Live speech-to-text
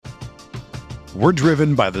We're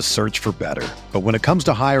driven by the search for better. But when it comes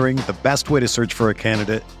to hiring, the best way to search for a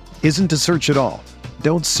candidate isn't to search at all.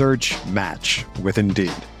 Don't search, match with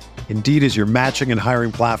Indeed. Indeed is your matching and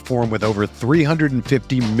hiring platform with over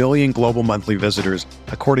 350 million global monthly visitors,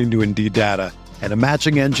 according to Indeed data, and a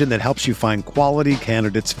matching engine that helps you find quality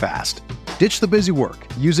candidates fast. Ditch the busy work.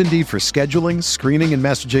 Use Indeed for scheduling, screening, and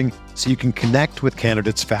messaging so you can connect with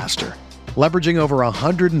candidates faster. Leveraging over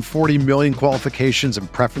 140 million qualifications and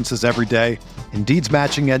preferences every day, Indeed's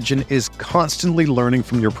matching engine is constantly learning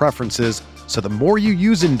from your preferences, so the more you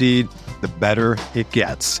use Indeed, the better it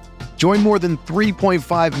gets. Join more than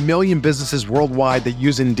 3.5 million businesses worldwide that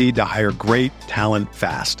use Indeed to hire great talent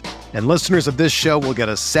fast. And listeners of this show will get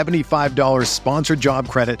a $75 sponsored job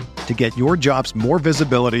credit to get your jobs more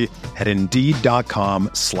visibility at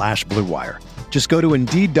Indeed.com/Blue Wire. Just go to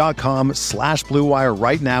Indeed.com/Blue Wire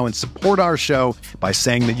right now and support our show by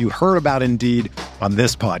saying that you heard about Indeed on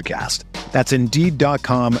this podcast. That's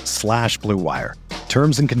Indeed.com/Blue Wire.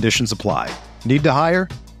 Terms and conditions apply. Need to hire?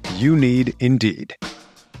 You need Indeed.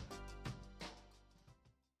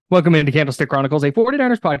 Welcome into Candlestick Chronicles, a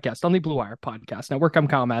 49ers podcast on the Blue Wire Podcast Network. I'm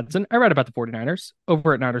Kyle Madsen. I write about the 49ers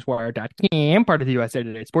over at NinersWire.com, part of the USA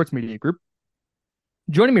Today Sports Media Group.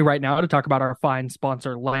 Joining me right now to talk about our fine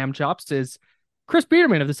sponsor, Lamb Chops, is Chris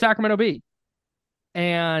Biederman of the Sacramento Bee.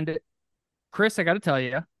 And Chris, I got to tell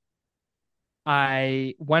you,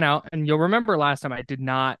 I went out, and you'll remember last time I did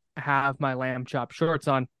not have my Lamb Chop shorts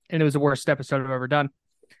on, and it was the worst episode I've ever done.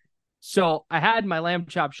 So I had my Lamb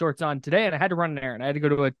Chop shorts on today, and I had to run an errand. I had to go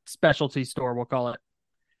to a specialty store, we'll call it.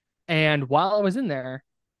 And while I was in there,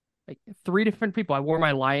 like 3 different people, I wore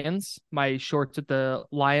my shorts with the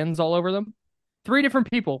lions all over them. 3 different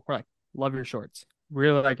people were like, love your shorts.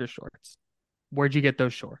 Really like your shorts. Where'd you get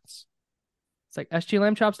those shorts? It's like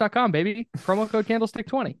sglambchops.com, baby. Promo code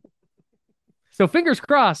Candlestick20. So fingers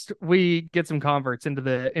crossed we get some converts into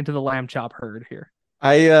the Lamb Chop herd here.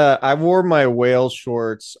 I wore my whale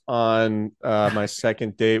shorts on my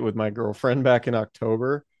second date with my girlfriend back in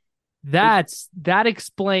October. That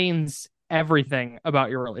explains everything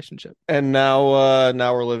about your relationship. And now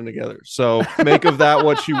we're living together. So make of that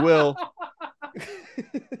what you will.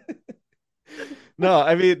 No,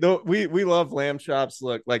 I mean, we love Lamb Chops.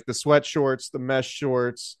 Look, like the sweat shorts, the mesh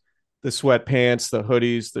shorts, the sweatpants, the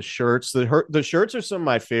hoodies, the shirts. The shirts are some of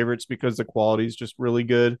my favorites because the quality is just really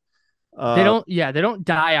good. They don't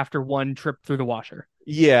die after one trip through the washer.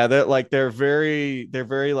 Yeah, they're very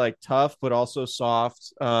like tough, but also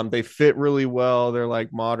soft. They fit really well. They're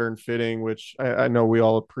like modern fitting, which I know we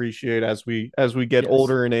all appreciate as we get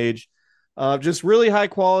older in age. Just really high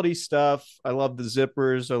quality stuff. I love the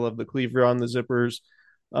zippers. I love the cleaver on the zippers.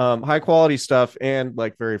 High quality stuff and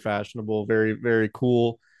like very fashionable, very, very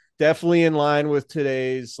cool. Definitely in line with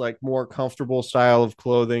today's like more comfortable style of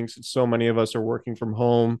clothing, since so many of us are working from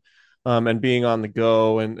home. And being on the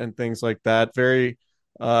go and things like that. Very,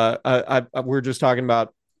 we're just talking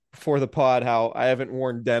about before the pod how I haven't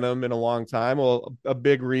worn denim in a long time. Well, a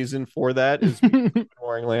big reason for that is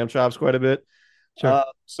wearing Lamb Chops quite a bit. Sure.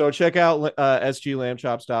 So check out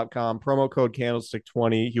sglambchops.com, promo code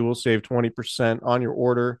Candlestick20. You will save 20% on your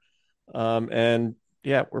order. And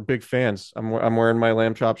yeah, we're big fans. I'm wearing my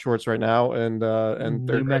Lamb Chop shorts right now, and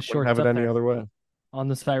they're great. Wouldn't have it any other way. On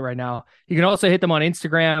the site right now. You can also hit them on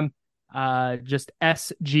Instagram. Just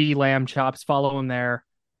SG Lamb Chops. Follow them there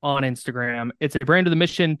on Instagram. It's a brand of the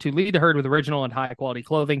mission to lead the herd with original and high quality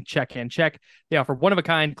clothing. Check and check. They offer one of a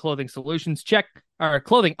kind clothing solutions. Check. Or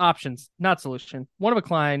clothing options, not solution. One of a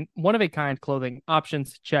kind clothing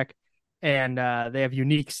options. Check. And they have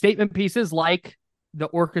unique statement pieces like the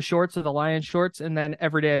Orca shorts or the Lion shorts, and then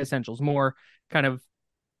everyday essentials. More kind of,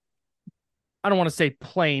 I don't want to say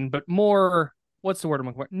plain, but more, what's the word I'm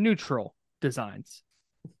looking for? Neutral designs.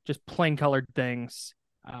 Just plain colored things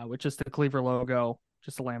with just the Cleaver logo,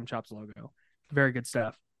 just the Lamb Chops logo. Very good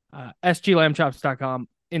stuff. sglambchops.com,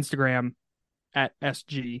 Instagram at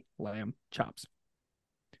sglambchops.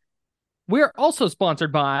 We're also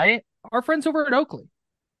sponsored by our friends over at Oakley.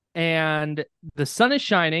 And the sun is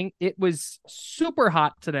shining. It was super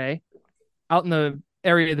hot today out in the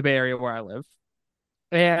area of the Bay Area where I live.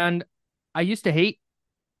 And I used to hate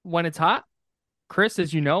when it's hot. Chris,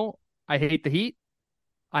 as you know, I hate the heat.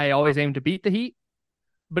 I always aim to beat the heat,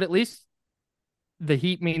 but at least the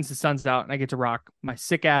heat means the sun's out and I get to rock my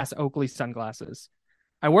sick ass Oakley sunglasses.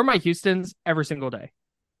 I wear my Houstons every single day.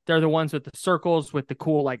 They're the ones with the circles, with the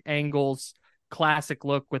cool like angles, classic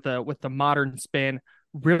look with the modern spin.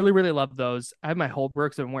 Really, really love those. I have my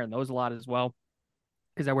Holbrooks. I've been wearing those a lot as well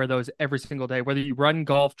because I wear those every single day. Whether you run,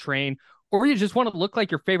 golf, train, or you just want to look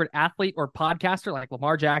like your favorite athlete or podcaster like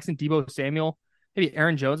Lamar Jackson, Deebo Samuel, maybe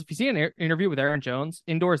Aaron Jones. If you see an interview with Aaron Jones,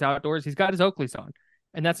 indoors, outdoors, he's got his Oakleys on.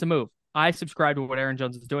 And that's the move. I subscribe to what Aaron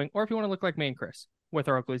Jones is doing. Or if you want to look like me and Chris with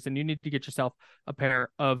our Oakleys, then you need to get yourself a pair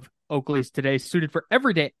of Oakleys today, suited for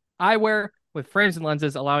everyday eyewear with frames and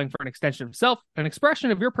lenses, allowing for an extension of self, an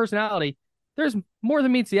expression of your personality. There's more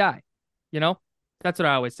than meets the eye. That's what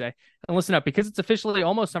I always say. And listen up, because it's officially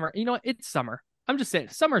almost summer. You know what? It's summer. I'm just saying,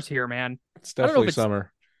 summer's here, man. It's definitely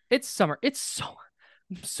summer. It's summer. It's summer.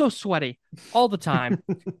 I'm so sweaty all the time,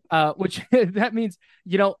 which that means,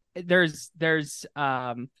 there's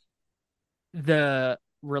the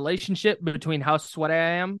relationship between how sweaty I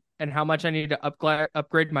am and how much I need to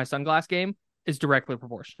upgrade my sunglass game is directly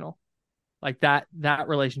proportional. Like that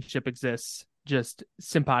relationship exists, just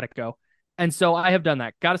simpatico. And so I have done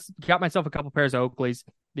that. Got myself a couple pairs of Oakleys,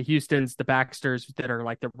 the Houstons, the Baxters that are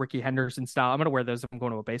like the Ricky Henderson style. I'm going to wear those if I'm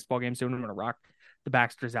going to a baseball game soon. I'm going to rock the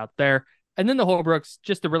Baxters out there. And then the Holbrooks,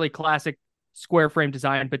 just a really classic square frame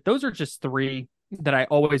design. But those are just three that I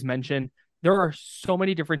always mention. There are so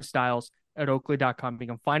many different styles at Oakley.com. You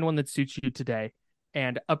can find one that suits you today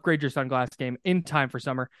and upgrade your sunglass game in time for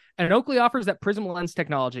summer. And Oakley offers that prism lens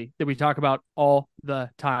technology that we talk about all the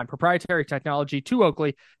time. Proprietary technology to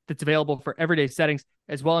Oakley that's available for everyday settings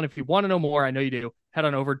as well. And if you want to know more, I know you do, head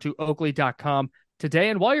on over to Oakley.com today.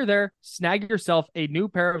 And while you're there, snag yourself a new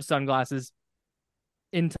pair of sunglasses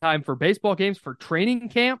in time for baseball games, for training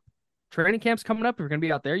camp. Training camp's coming up. If you're going to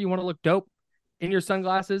be out there, you want to look dope in your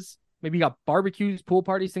sunglasses. Maybe you got barbecues, pool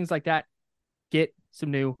parties, things like that. Get some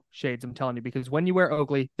new shades, I'm telling you, because when you wear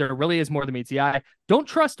Oakley, there really is more than meets the eye. Don't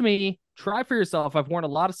trust me. Try for yourself. I've worn a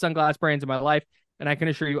lot of sunglass brands in my life, and I can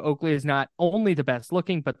assure you Oakley is not only the best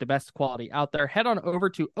looking, but the best quality out there. Head on over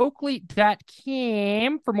to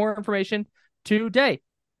Oakley.com for more information today.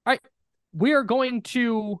 All right, we are going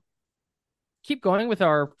to keep going with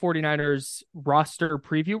our 49ers roster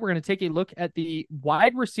preview. We're going to take a look at the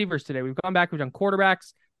wide receivers today. We've gone back. We've done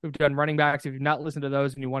quarterbacks. We've done running backs. If you've not listened to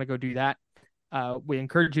those and you want to go do that, we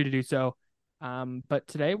encourage you to do so. But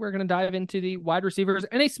today we're going to dive into the wide receivers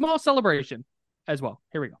and a small celebration as well.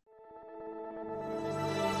 Here we go.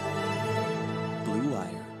 Blue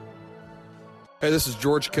Wire. Hey, this is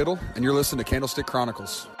George Kittle, and you're listening to Candlestick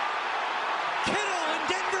Chronicles. Kittle in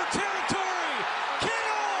Denver territory.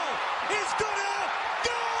 Kittle is gonna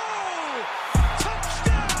go!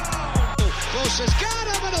 Touchdown! Bosa's got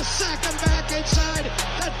him, and he'll sack him back inside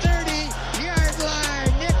the 30-yard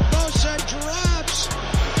line. Nick Bosa drops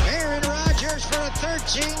Aaron Rodgers for a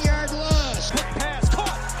 13-yard loss. Quick pass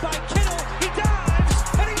caught by Kittle. He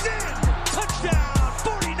dives, and he's in. Touchdown,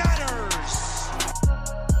 49ers.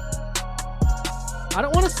 I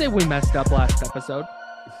don't want to say we messed up last episode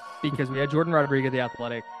because we had Jordan Rodriguez, the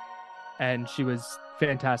Athletic, and she was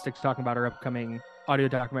fantastic talking about her upcoming audio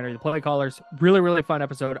documentary, The Play Callers. Really, really fun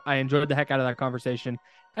episode. I enjoyed the heck out of that conversation.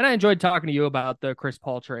 And I enjoyed talking to you about the Chris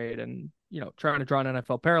Paul trade and, trying to draw an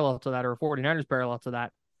NFL parallel to that or a 49ers parallel to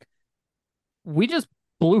that. We just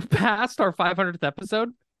blew past our 500th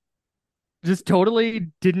episode. Just totally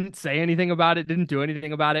didn't say anything about it, didn't do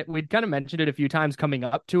anything about it. We'd kind of mentioned it a few times coming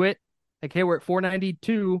up to it. Like, hey, we're at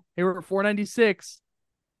 492. Hey, we're at 496.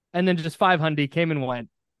 And then just 500 came and went.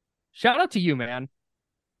 Shout out to you, man.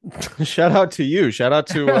 Shout out to you. Shout out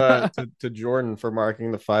to Jordan for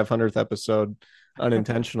marking the 500th episode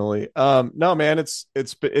unintentionally. No, man, it's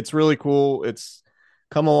really cool. It's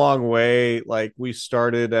come a long way. Like, we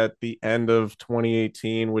started at the end of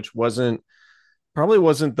 2018, which probably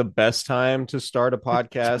wasn't the best time to start a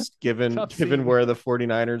podcast given where the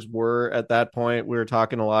 49ers were at that point. We were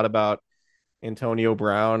talking a lot about Antonio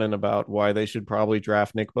Brown and about why they should probably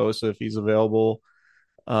draft Nick Bosa if he's available.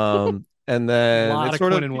 And then a lot of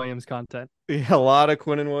Quinnen Williams content. Yeah, a lot of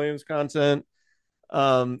Quinnen Williams content.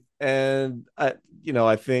 And I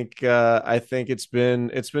think it's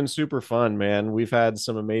been super fun, man. We've had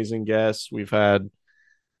some amazing guests. We've had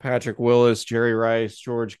Patrick Willis, Jerry Rice,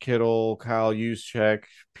 George Kittle, Kyle Juszczyk,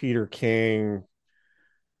 Peter King,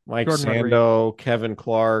 Mike Jordan Sando, Rodriguez. Kevin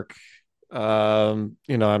Clark. I'm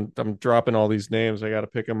dropping all these names. I got to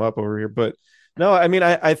pick them up over here, but no, I mean,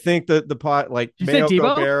 I think that the pot, like Mayo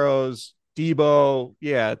Barrows, Debo,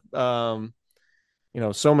 yeah, so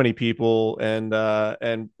many people, and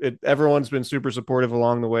everyone's been super supportive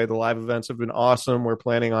along the way. The live events have been awesome. We're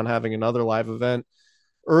planning on having another live event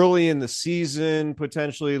early in the season,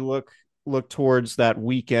 potentially look towards that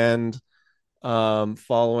weekend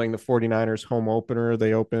following the 49ers home opener.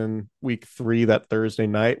 They open week 3 that Thursday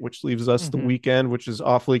night, which leaves us the weekend, which is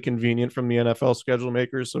awfully convenient from the NFL schedule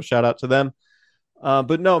makers. So shout out to them.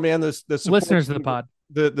 But no, man, the listeners of the pod,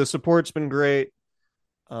 the support's been great.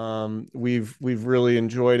 We've really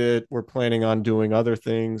enjoyed it. We're planning on doing other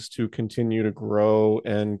things to continue to grow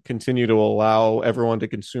and continue to allow everyone to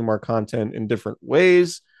consume our content in different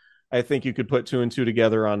ways. I think you could put two and two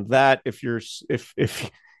together on that. If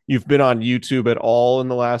you've been on YouTube at all in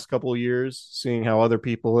the last couple of years, seeing how other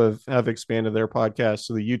people have expanded their podcasts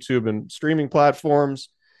to the YouTube and streaming platforms,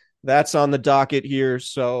 that's on the docket here.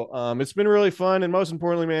 So it's been really fun. And most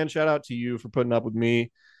importantly, man, shout out to you for putting up with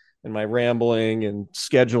me and my rambling and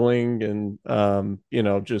scheduling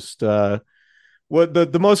and just what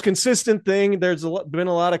the most consistent thing. There's been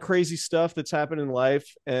a lot of crazy stuff that's happened in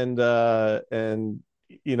life, and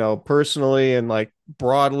personally and like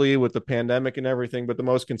broadly with the pandemic and everything, but the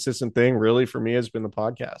most consistent thing really for me has been the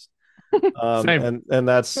podcast. And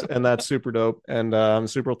that's super dope, and I'm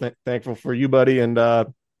super thankful for you, buddy. And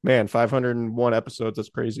man, 501 episodes, that's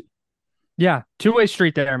crazy. Yeah, two-way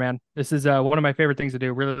street there, man. This is one of my favorite things to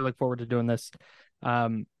do. Really look forward to doing this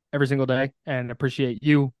every single day, and appreciate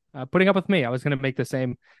you putting up with me. I was going to make the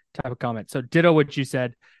same type of comment. So ditto what you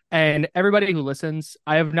said. And everybody who listens,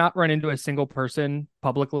 I have not run into a single person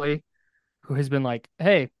publicly who has been like,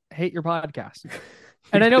 hey, hate your podcast.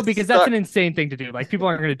 And I know, because that's an insane thing to do. Like, people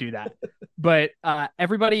aren't going to do that. But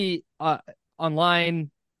everybody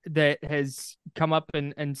online that has come up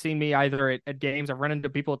and seen me either at games, I've run into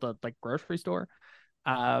people at the like grocery store,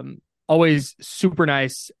 always super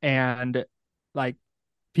nice. And like,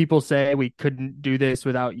 people say we couldn't do this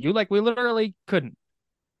without you. Like, we literally couldn't,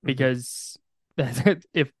 because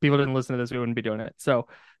if people didn't listen to this, we wouldn't be doing it. So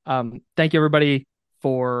thank you everybody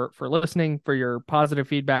for listening, for your positive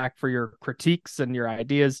feedback, for your critiques and your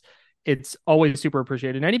ideas. It's always super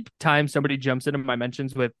appreciated. And anytime somebody jumps into my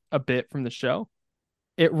mentions with a bit from the show,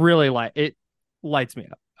 it really lights me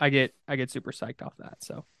up. I get super psyched off that.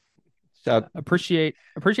 So appreciate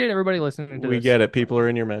everybody listening to this. We get it. People are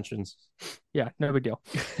in your mentions. Yeah, no big deal.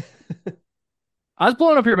 I was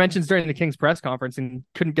blowing up your mentions during the Kings press conference and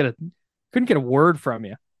couldn't get a word from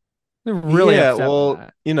you. Really upset.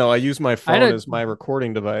 Well, I use my phone as my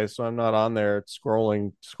recording device, so I'm not on there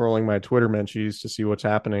scrolling my Twitter mentions to see what's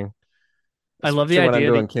happening. I love the idea when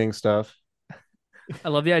I'm doing King stuff. I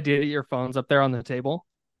love the idea that your phone's up there on the table,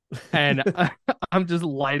 and I'm just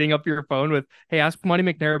lighting up your phone with, "Hey, ask Monty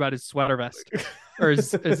McNair about his sweater vest or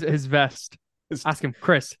his vest. Ask him,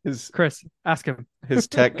 Chris. Chris, ask him." His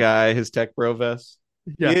tech guy, his tech bro vest.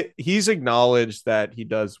 Yeah, he's acknowledged that he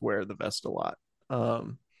does wear the vest a lot.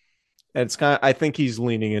 And it's I think he's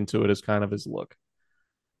leaning into it as kind of his look.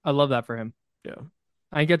 I love that for him. Yeah,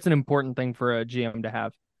 I think it's an important thing for a GM to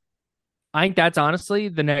have. I think that's honestly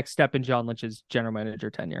the next step in John Lynch's general manager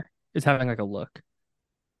tenure, is having like a look.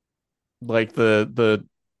 Like the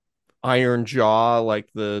iron jaw, like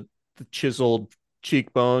the chiseled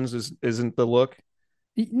cheekbones isn't the look.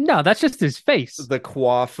 No, that's just his face. The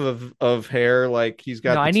coif of hair, like he's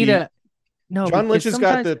got. John Lynch has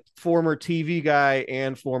got the former TV guy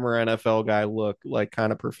and former NFL guy look, like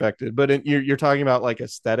kind of perfected. But you're talking about like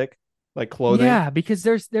aesthetic, like clothing. Yeah, because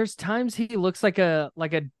there's times he looks like a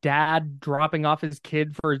dad dropping off his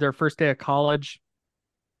kid for their first day of college.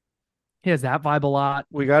 He has that vibe a lot.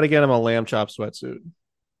 We got to get him a lamb chop sweatsuit,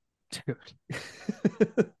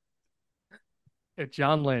 dude. If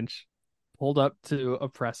John Lynch pulled up to a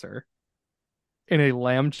presser in a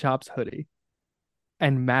lamb chops hoodie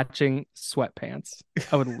and matching sweatpants,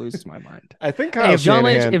 I would lose my mind. I think if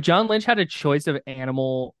John Lynch had a choice of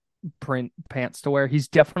animal print pants to wear, he's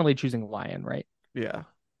definitely choosing lion, right? Yeah,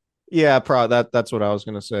 that's what I was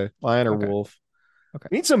gonna say, lion or wolf. Okay,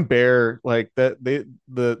 need some bear, like that.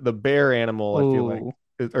 The bear animal, I feel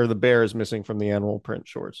like, or the bear is missing from the animal print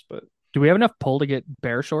shorts. But do we have enough pull to get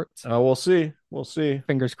bear shorts? We'll see.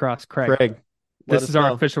 Fingers crossed, Craig. This is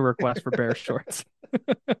our official request for bear shorts.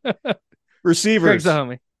 Receivers.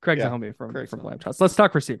 Craig's a homie from Lamb Chops. Let's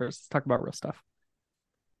talk receivers. Let's talk about real stuff.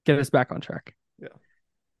 Get us back on track. Yeah.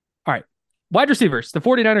 All right. Wide receivers. The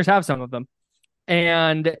 49ers have some of them.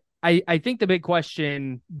 And I think the big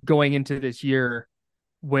question going into this year,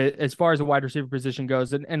 with as far as the wide receiver position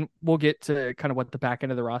goes, and we'll get to kind of what the back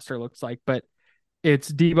end of the roster looks like, but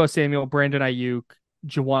it's Deebo Samuel, Brandon Ayuk,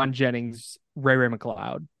 Juwan Jennings, Ray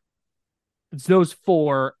McLeod. It's those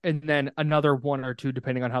four, and then another one or two,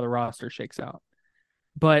 depending on how the roster shakes out.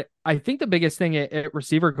 But I think the biggest thing at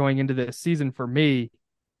receiver going into this season for me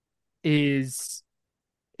is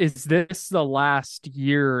this the last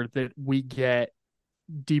year that we get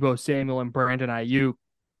Deebo Samuel and Brandon Ayuk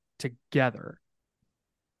together?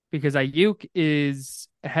 Because Ayuk is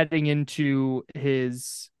heading into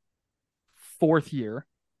his fourth year,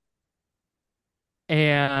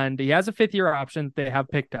 and he has a fifth-year option they have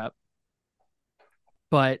picked up.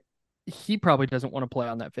 But he probably doesn't want to play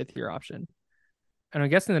on that 5th-year option. And I'm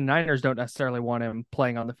guessing the Niners don't necessarily want him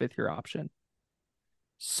playing on the 5th-year option.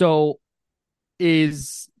 So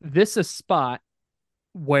is this a spot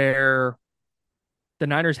where the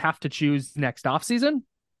Niners have to choose next offseason?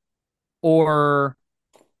 Or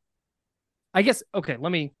I guess, okay,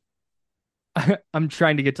 I'm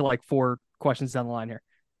trying to get to like 4 questions down the line here.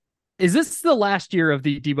 Is this the last year of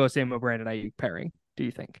the Deebo Samuel Brandon Ayuk pairing, do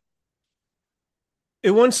you think? It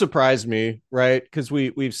wouldn't surprise me, right? Because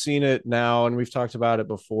we've seen it now, and we've talked about it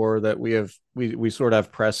before, that we sort of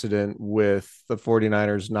have precedent with the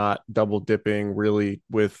 49ers not double dipping really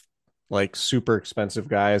with like super expensive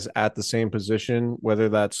guys at the same position, whether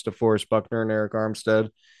that's DeForest Buckner and Eric Armstead,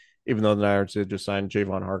 even though the Niners did just sign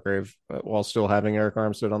Javon Hargrave while still having Eric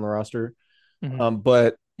Armstead on the roster.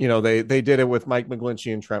 But they did it with Mike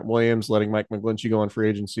McGlinchey and Trent Williams, letting Mike McGlinchey go on free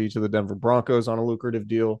agency to the Denver Broncos on a lucrative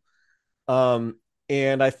deal.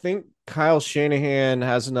 And I think Kyle Shanahan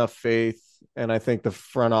has enough faith, and I think the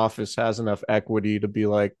front office has enough equity to be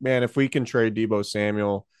like, man, if we can trade Deebo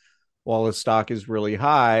Samuel while his stock is really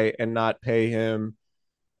high and not pay him,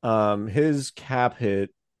 his cap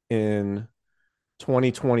hit in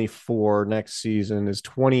 2024 next season is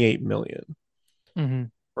 $28 million. Mm-hmm.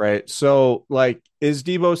 Right. So, like, is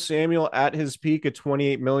Deebo Samuel at his peak a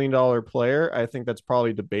 $28 million player? I think that's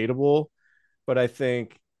probably debatable, but I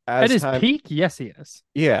think at his peak, yes, he is.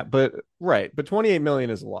 Yeah, but 28 million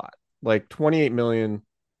is a lot. Like 28 million,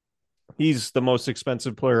 he's the most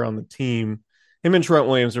expensive player on the team. Him and Trent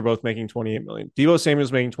Williams are both making 28 million. Deebo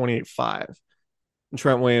Samuel's making 28.5. And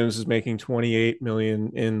Trent Williams is making 28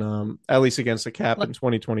 million in at least against the cap in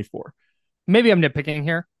 2024. Maybe I'm nitpicking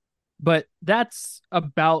here, but that's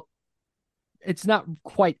about, it's not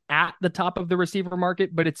quite at the top of the receiver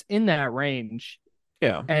market, but it's in that range.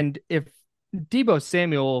 Yeah. And if Deebo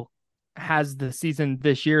Samuel has the season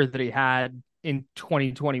this year that he had in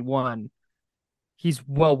 2021, he's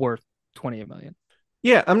well worth 28 million.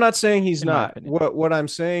 Yeah, I'm not saying he's not. What I'm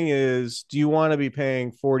saying is, do you want to be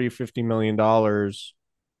paying $40-50 million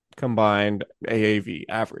combined AAV,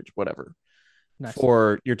 average, whatever,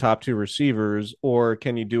 for your top 2 receivers, or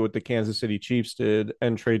can you do what the Kansas City Chiefs did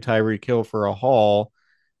and trade Tyreek Hill for a haul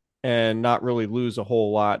and not really lose a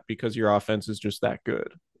whole lot because your offense is just that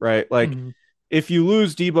good, right? Like, if you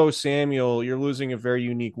lose Deebo Samuel, you're losing a very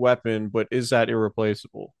unique weapon, but is that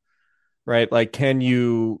irreplaceable? Right? Like, can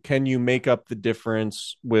you make up the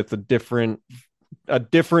difference with a different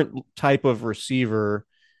type of receiver?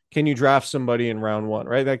 Can you draft somebody in round 1,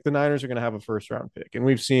 right? Like, the Niners are going to have a first round pick, and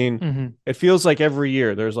we've seen it feels like every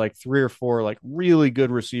year there's like 3 or 4 like really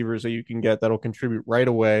good receivers that you can get that'll contribute right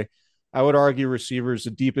away. I would argue receivers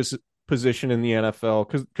the deepest position in the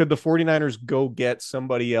NFL. Could the 49ers go get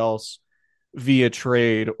somebody else via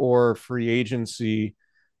trade or free agency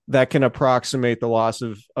that can approximate the loss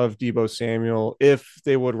of Deebo Samuel if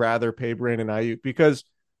they would rather pay Brandon Ayuk? Because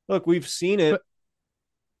look, we've seen it.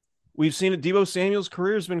 Deebo Samuel's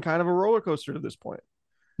career has been kind of a roller coaster to this point.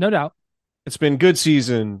 No doubt. It's been good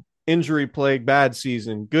season, injury plague, bad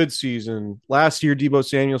season, good season. Last year, Deebo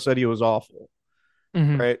Samuel said he was awful.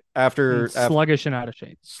 Right? After sluggish and out of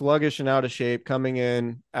shape, coming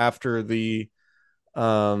in after the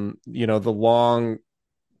the long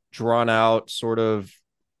drawn out sort of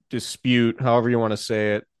dispute, however you want to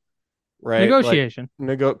say it, right? Negotiation.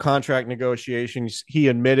 Contract negotiations. He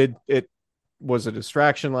admitted it was a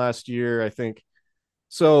distraction last year, I think.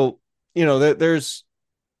 So, in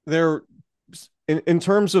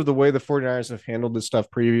terms of the way the 49ers have handled this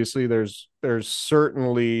stuff previously, there's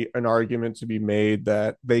certainly an argument to be made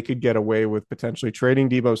that they could get away with potentially trading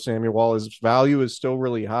Deebo Samuel while his value is still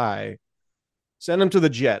really high. Send him to the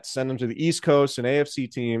Jets, send him to the East Coast, an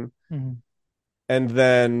AFC team, and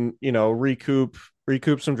then, recoup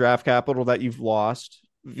some draft capital that you've lost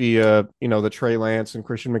via, the Trey Lance and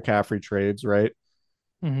Christian McCaffrey trades, right?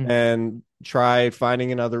 And try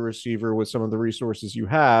finding another receiver with some of the resources you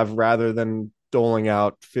have rather than doling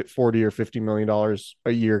out $40 or $50 million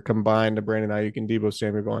a year combined to Brandon Ayuk and Deebo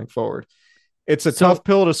Samuel going forward. It's a tough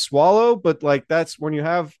pill to swallow, but like, that's when you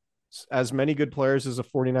have as many good players as the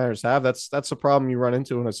 49ers have, that's a problem you run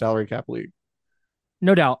into in a salary cap league.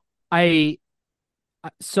 No doubt.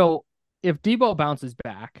 So if Deebo bounces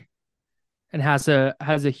back and has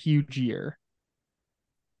a huge year,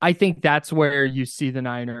 I think that's where you see the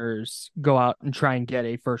Niners go out and try and get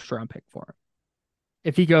a first round pick for him.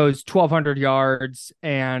 If he goes 1,200 yards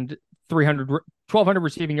and 1,200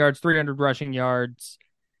 receiving yards, 300 rushing yards,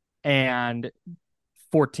 and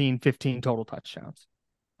 14, 15 total touchdowns.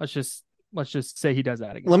 Let's just say he does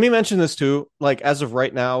that again. Let me mention this too. Like, as of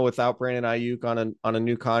right now, without Brandon Ayuk on a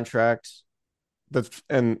new contract,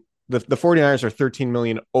 and the 49ers are 13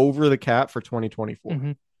 million over the cap for 2024.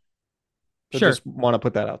 Mm-hmm. So Sure. just want to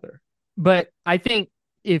put that out there. But I think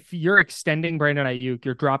if you're extending Brandon Ayuk,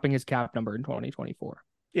 you're dropping his cap number in 2024.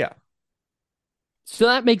 Yeah. So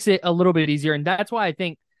that makes it a little bit easier. And that's why I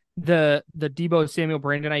think the Deebo Samuel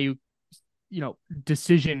Brandon Ayuk,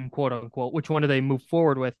 decision, quote unquote, which one do they move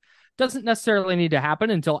forward with, doesn't necessarily need to happen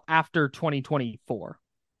until after 2024.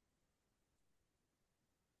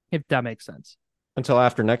 If that makes sense. Until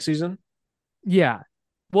after next season? Yeah.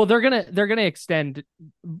 Well, they're gonna extend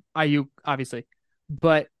Ayuk, obviously,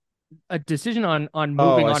 but a decision on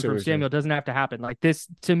moving on from Samuel doesn't have to happen. Like this,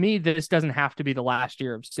 to me, this doesn't have to be the last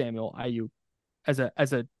year of Samuel Ayuk as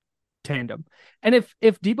a tandem. And if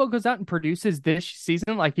Deebo goes out and produces this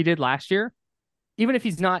season like he did last year, even if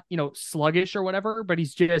he's not, sluggish or whatever, but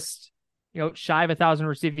he's just, shy of 1,000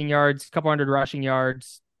 receiving yards, a couple hundred rushing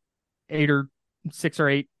yards, 6 or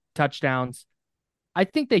 8 touchdowns, I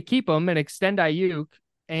think they keep him and extend Ayuk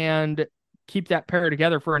and keep that pair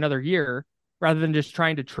together for another year rather than just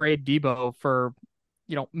trying to trade Deebo for,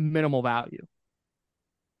 minimal value.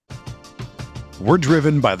 We're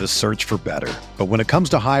driven by the search for better. But when it comes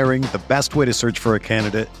to hiring, the best way to search for a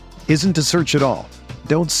candidate isn't to search at all.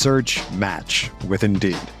 Don't search, match with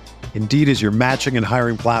Indeed. Indeed is your matching and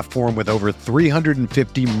hiring platform with over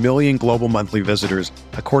 350 million global monthly visitors,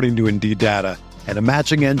 according to Indeed data, and a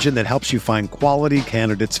matching engine that helps you find quality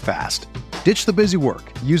candidates fast. Ditch the busy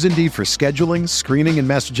work. Use Indeed for scheduling, screening, and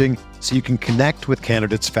messaging so you can connect with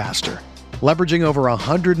candidates faster. Leveraging over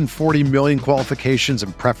 140 million qualifications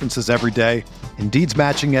and preferences every day, Indeed's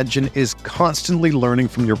matching engine is constantly learning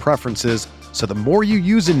from your preferences, so the more you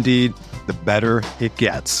use Indeed, the better it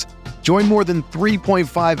gets. Join more than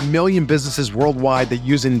 3.5 million businesses worldwide that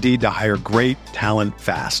use Indeed to hire great talent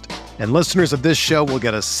fast. And listeners of this show will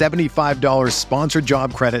get a $75 sponsored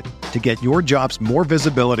job credit to get your jobs more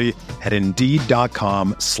visibility at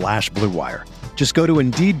Indeed.com/Blue Wire. Just go to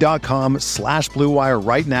Indeed.com/Blue Wire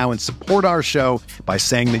right now and support our show by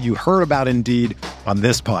saying that you heard about Indeed on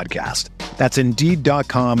this podcast. That's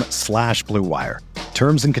Indeed.com/Blue Wire.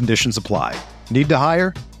 Terms and conditions apply. Need to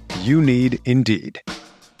hire? You need Indeed.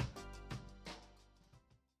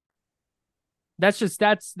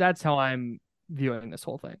 That's how I'm viewing this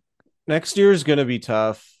whole thing. Next year is going to be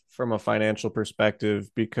tough from a financial perspective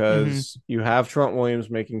because you have Trent Williams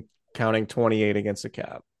counting 28 against the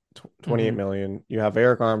cap, 28 million. You have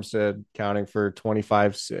Eric Armstead counting for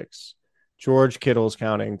 25.6. George Kittle's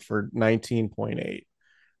counting for 19.8.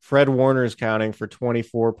 Fred Warner's counting for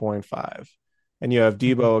 24.5. And you have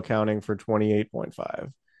Deebo accounting for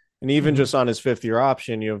 28.5. And even just on his 5th-year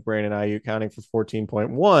option, you have Brandon Ayuk counting for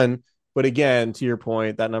 14.1. But again, to your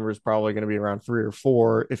point, that number is probably going to be around 3 or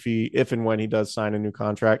 4 if and when he does sign a new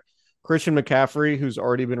contract. Christian McCaffrey, who's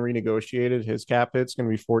already been renegotiated, his cap hit's going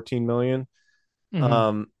to be 14 million.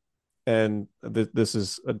 And this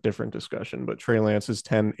is a different discussion, but Trey Lance is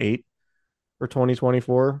 10.8 for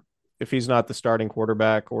 2024. If he's not the starting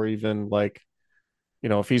quarterback, or even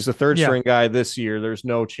if he's the third string guy this year, there's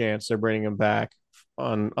no chance they're bringing him back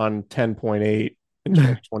on 10.8 in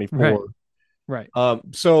 2024. Right.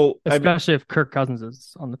 So especially if Kirk Cousins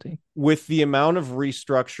is on the team. With the amount of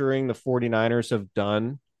restructuring the 49ers have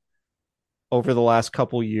done over the last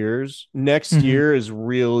couple years, next year is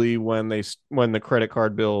really when the credit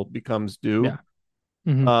card bill becomes due.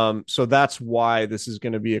 Yeah. So that's why this is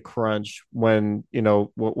going to be a crunch when the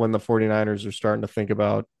 49ers are starting to think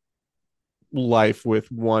about life with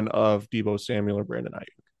one of Deebo Samuel or Brandon Ayuk.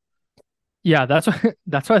 Yeah, that's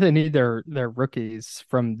why they need their rookies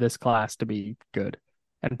from this class to be good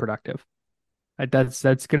and productive. That's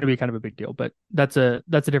going to be kind of a big deal, but that's a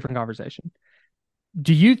different conversation.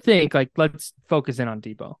 Do you think, let's focus in on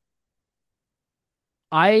Deebo?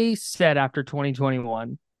 I said after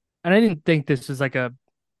 2021, and I didn't think this was a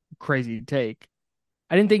crazy take.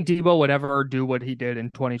 I didn't think Deebo would ever do what he did in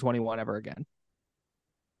 2021 ever again.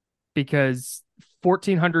 Because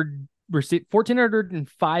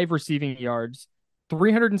 1,405 receiving yards,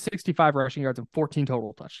 365 rushing yards, and 14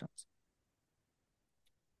 total touchdowns.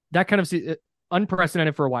 That kind of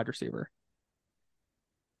unprecedented for a wide receiver.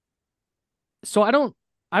 So I don't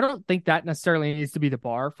think that necessarily needs to be the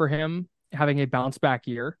bar for him having a bounce back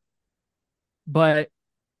year. But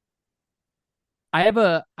I have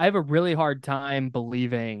a really hard time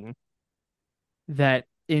believing that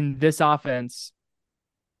in this offense,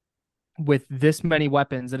 with this many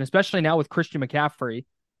weapons, and especially now with Christian McCaffrey,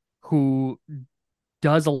 who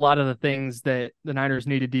does a lot of the things that the Niners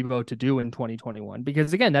needed Deebo to do in 2021,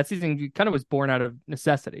 because again, that season kind of was born out of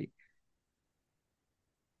necessity.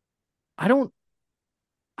 I don't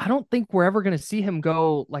think we're ever going to see him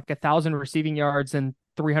go 1,000 receiving yards and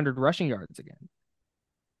 300 rushing yards again.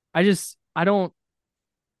 I don't.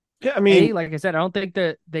 Yeah, I mean, A, like I said, I don't think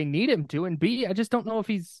that they need him to, and B, I just don't know if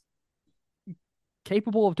he's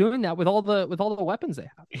capable of doing that with all the weapons they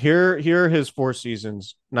have. here are his 4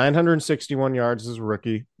 seasons: 961 yards as a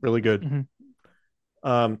rookie, really good.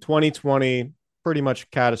 Mm-hmm. 2020, pretty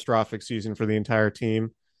much catastrophic season for the entire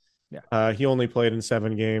team. Yeah. He only played in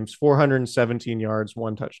 7 games, 417 yards,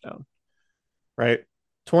 1 touchdown. Right.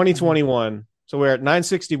 2021. Mm-hmm. So we're at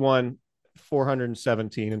 961,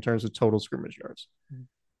 417 in terms of total scrimmage yards.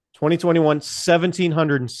 2021,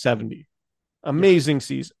 1,770. Amazing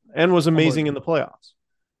season, and was amazing in the playoffs.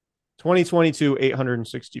 2022,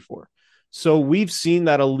 864. So we've seen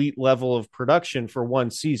that elite level of production for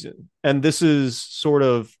one season. And this is sort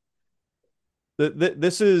of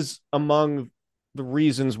this is among the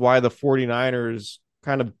reasons why the 49ers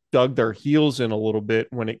kind of dug their heels in a little bit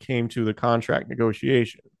when it came to the contract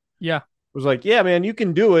negotiation. Yeah. It was like, yeah, man, you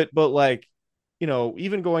can do it, but like, you know,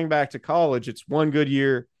 even going back to college, it's one good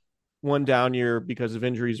year, one down year because of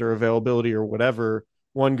injuries or availability or whatever,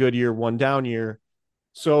 one good year, one down year.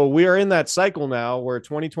 So we are in that cycle now where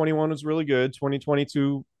 2021 was really good.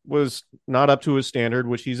 2022 was not up to his standard,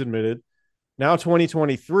 which he's admitted. Now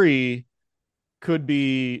 2023 could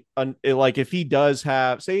be like, if he does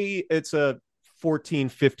have, say it's a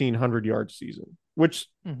 1,500 yard season, which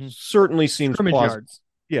certainly seems scrimmage plausible. Yards.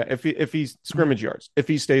 Yeah. If he's scrimmage yards, if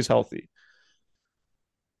he stays healthy.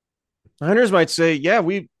 Niners might say, yeah,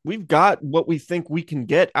 we've got what we think we can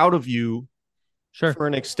get out of you for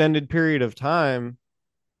an extended period of time.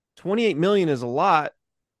 28 million is a lot.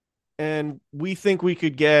 And we think we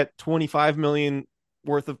could get 25 million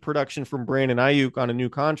worth of production from Brandon Ayuk on a new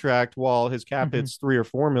contract while his cap hits 3 or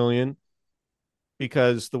 4 million,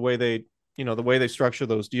 because the way they structure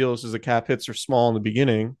those deals is the cap hits are small in the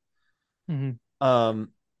beginning. And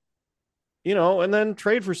then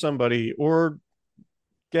trade for somebody or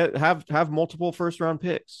have multiple first round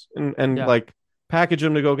picks and like package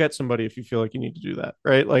them to go get somebody if you feel like you need to do that.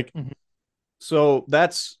 Right. Like, so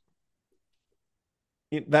that's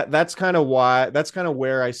kind of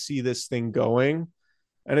where I see this thing going.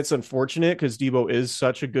 And it's unfortunate because Deebo is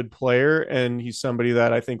such a good player and he's somebody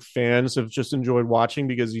that I think fans have just enjoyed watching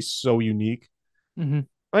because he's so unique.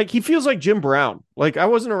 Like, he feels like Jim Brown. Like, I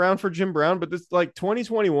wasn't around for Jim Brown, but this, like,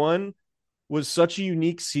 2021 was such a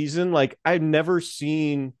unique season. Like, I've never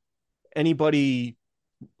seen anybody,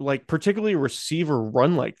 like, particularly a receiver,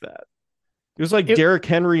 run like that. It was like Derrick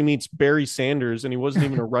Henry meets Barry Sanders, and he wasn't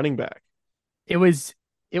even a running back. It was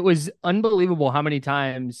unbelievable how many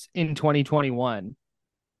times in 2021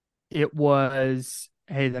 it was,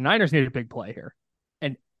 hey, the Niners need a big play here.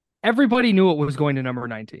 And everybody knew it was going to number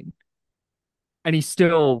 19. And he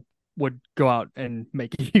still would go out and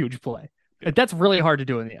make a huge play. That's really hard to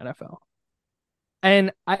do in the NFL.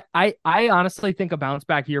 And I honestly think a bounce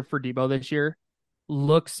back year for Deebo this year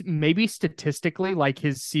looks maybe statistically like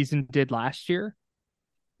his season did last year,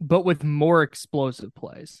 but with more explosive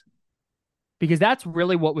plays. Because that's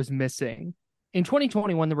really what was missing. In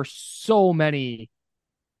 2021, there were so many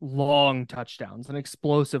long touchdowns and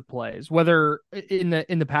explosive plays, whether in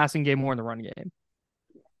the passing game or in the run game.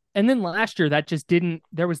 And then last year, that just didn't.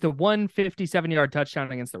 There was the 157-yard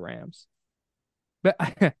touchdown against the Rams. But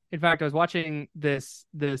in fact, I was watching this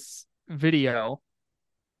video.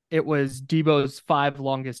 It was Deebo's 5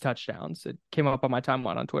 longest touchdowns. It came up on my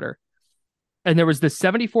timeline on Twitter. And there was the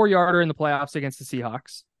 74-yarder in the playoffs against the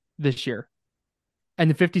Seahawks this year,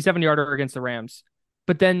 and the 57-yarder against the Rams.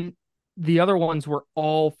 But then the other ones were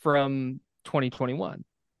all from 2021.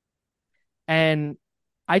 And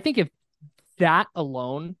I think if that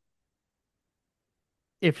alone,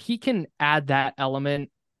 if he can add that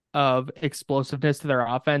element of explosiveness to their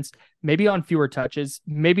offense, maybe on fewer touches,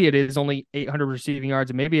 maybe it is only 800 receiving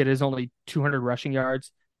yards, and maybe it is only 200 rushing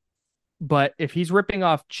yards. But if he's ripping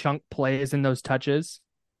off chunk plays in those touches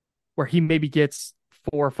where he maybe gets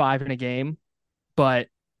 4 or 5 in a game, but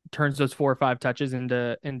turns those 4 or 5 touches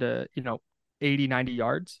into 80, 90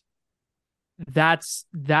 yards, that's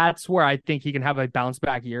where I think he can have a bounce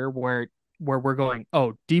back year where we're going,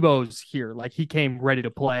 oh, Deebo's here. Like, he came ready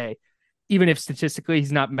to play, even if statistically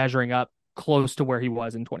he's not measuring up close to where he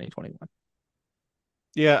was in 2021.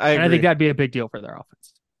 Yeah, I agree. I think that'd be a big deal for their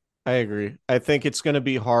offense. I agree. I think it's going to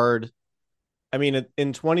be hard. I mean,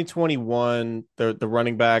 in 2021, the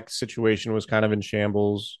running back situation was kind of in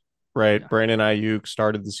shambles, right? Yeah. Brandon Ayuk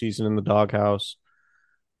started the season in the doghouse,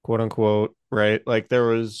 quote unquote, right? Like, there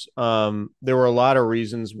were a lot of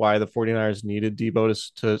reasons why the 49ers needed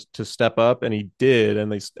Deebo to step up, and he did,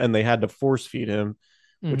 and they had to force feed him,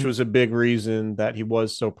 which was a big reason that he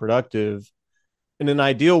was so productive. in an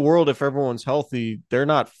ideal world, if everyone's healthy, they're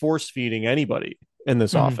not force feeding anybody in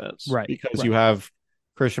this offense, Right. because you have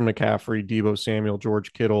Christian McCaffrey, Deebo Samuel,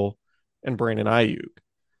 George Kittle, and Brandon Ayuk,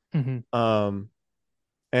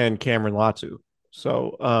 and Cameron Latu.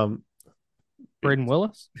 So, Braden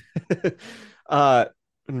Willis, and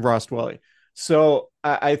Ross Dwelly. So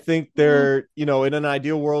I think they're, in an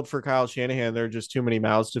ideal world for Kyle Shanahan, there are just too many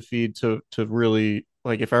mouths to feed to really,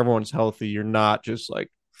 like, if everyone's healthy, you're not just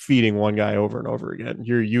like feeding one guy over and over again.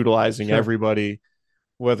 You're utilizing everybody,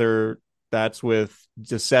 whether that's with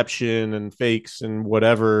deception and fakes and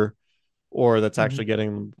whatever, or that's actually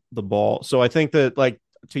getting the ball. So I think that, like,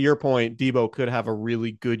 to your point, Deebo could have a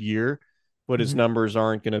really good year, but his numbers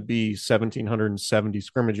aren't going to be 1,770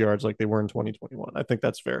 scrimmage yards like they were in 2021. I think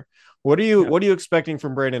that's fair. What are you expecting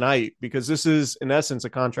from Brandon Ayuk? Because this is, in essence, a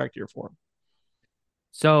contract year for him.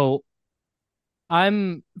 So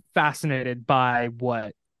I'm fascinated by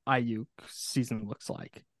what Ayuk's season looks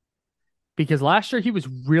like, because last year he was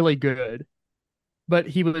really good, but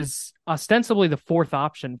he was ostensibly the fourth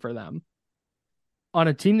option for them on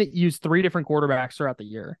a team that used 3 different quarterbacks throughout the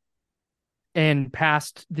year and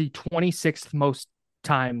passed the 26th most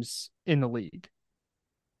times in the league.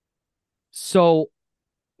 So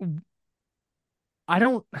I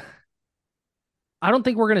don't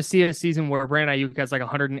think we're going to see a season where Brandon Ayuk has like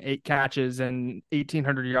 108 catches and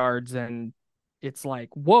 1,800 yards, and it's like,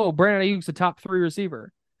 whoa, Brandon Ayuk's a top 3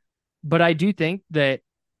 receiver. But I do think that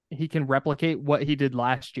he can replicate what he did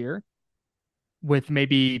last year with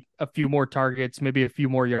maybe a few more targets, maybe a few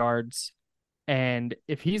more yards. And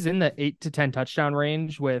if he's in the 8 to 10 touchdown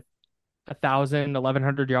range with 1,000,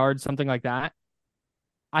 1,100 yards, something like that,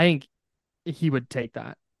 I think he would take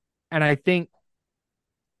that. And I think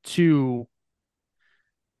too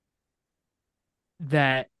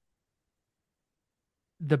that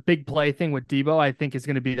the big play thing with Deebo, I think, is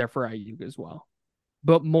going to be there for Ayuk as well,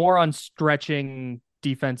 but more on stretching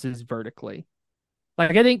defenses vertically.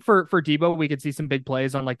 Like, I think for Deebo, we could see some big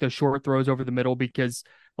plays on like those short throws over the middle, because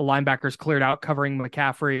the linebackers cleared out covering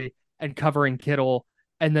McCaffrey and covering Kittle.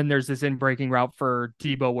 And then there's this in-breaking route for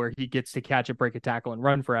Deebo where he gets to catch it, break a tackle, and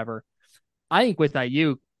run forever. I think with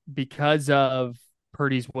Ayuk, because of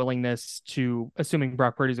Purdy's willingness to, assuming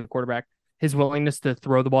Brock Purdy's a quarterback, his willingness to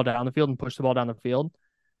throw the ball down the field and push the ball down the field,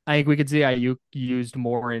 I think we could see Ayuk used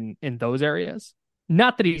more in those areas.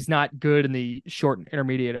 Not that he's not good in the short and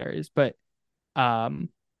intermediate areas, but I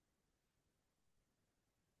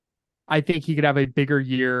think he could have a bigger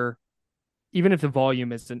year, even if the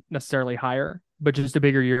volume isn't necessarily higher, but just a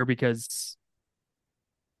bigger year because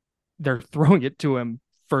they're throwing it to him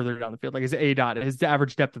further down the field. Like his his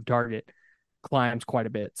average depth of target climbs quite a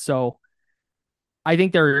bit. So I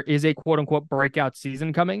think there is a quote unquote breakout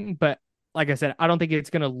season coming, but like I said, I don't think it's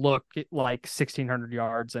going to look like 1,600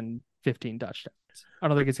 yards and 15 touchdowns. I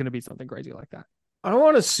don't think it's going to be something crazy like that. I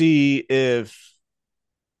want to see if,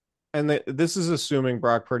 and this is assuming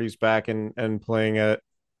Brock Purdy's back and playing at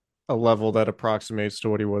a level that approximates to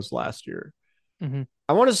what he was last year.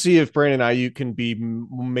 I want to see if Brandon Ayuk can be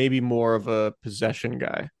maybe more of a possession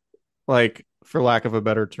guy, like, for lack of a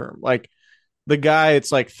better term. Like, the guy,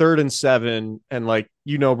 it's like 3rd and 7, and like,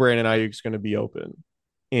 Brandon Ayuk's going to be open,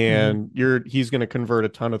 and he's going to convert a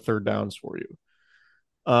ton of third downs for you.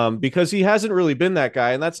 Because he hasn't really been that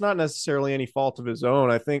guy, and that's not necessarily any fault of his own.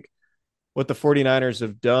 I think what the 49ers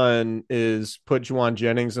have done is put Juwan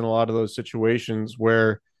Jennings in a lot of those situations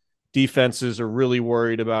where defenses are really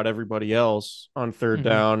worried about everybody else on third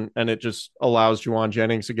down, and it just allows Juwan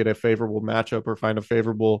Jennings to get a favorable matchup or find a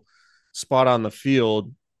favorable spot on the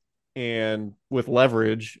field and with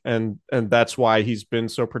leverage, and that's why he's been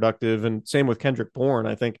so productive. And same with Kendrick Bourne.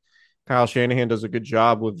 I think Kyle Shanahan does a good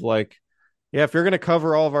job with, like, yeah, if you're going to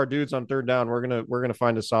cover all of our dudes on third down, we're going to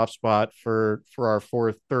find a soft spot for our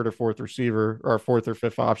third or fourth receiver, or our 4th or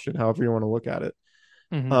 5th option, however you want to look at it.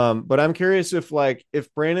 But I'm curious if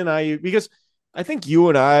Brandon Ayuk, because I think you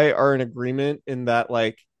and I are in agreement in that,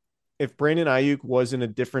 like, if Brandon Ayuk was in a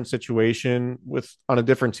different situation on a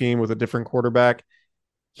different team with a different quarterback,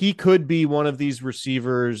 he could be one of these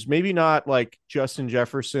receivers, maybe not like Justin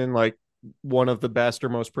Jefferson, like one of the best or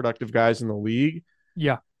most productive guys in the league.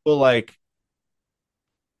 Yeah. But like,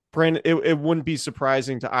 Brandon, it wouldn't be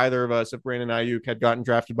surprising to either of us if Brandon Ayuk had gotten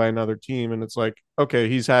drafted by another team, and it's like, okay,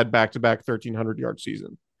 he's had back-to-back 1,300-yard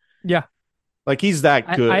season. Yeah, like, he's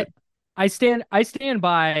that good. I stand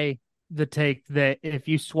by the take that if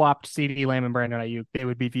you swapped CeeDee Lamb and Brandon Ayuk, they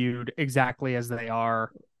would be viewed exactly as they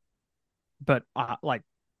are, but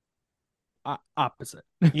opposite.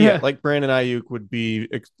 Yeah, like Brandon Ayuk would be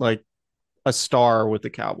like a star with the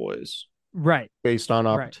Cowboys, right? Based on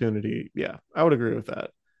opportunity. Right. Yeah, I would agree with that.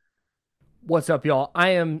 What's up, y'all? I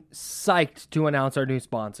am psyched to announce our new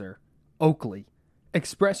sponsor, Oakley.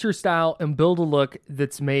 Express your style and build a look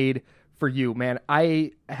that's made for you, man.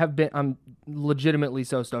 I'm legitimately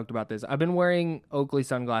so stoked about this. I've been wearing Oakley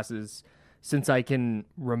sunglasses since I can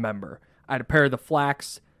remember. I had a pair of the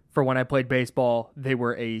Flax for when I played baseball. They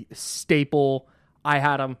were a staple. I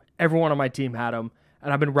had them. Everyone on my team had them.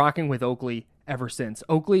 And I've been rocking with Oakley ever since.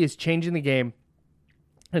 Oakley is changing the game,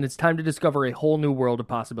 and it's time to discover a whole new world of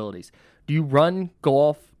possibilities. Do you run,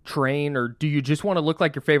 golf, train, or do you just want to look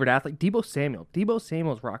like your favorite athlete? Deebo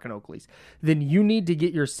Samuel's rocking Oakleys. Then you need to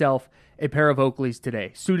get yourself a pair of Oakleys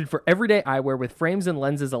today, suited for everyday eyewear with frames and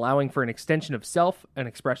lenses allowing for an extension of self, an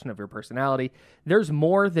expression of your personality. There's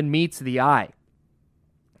more than meets the eye.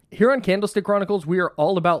 Here on Candlestick Chronicles, we are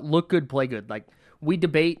all about look good, play good. Like, we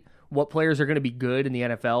debate what players are going to be good in the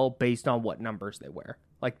NFL based on what numbers they wear.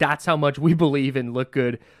 Like, that's how much we believe in look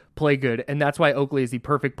good, play good. And that's why Oakley is the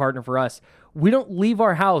perfect partner for us. We don't leave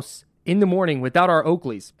our house in the morning without our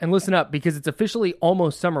Oakleys. And listen up, because it's officially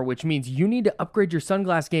almost summer, which means you need to upgrade your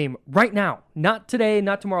sunglass game right now. Not today,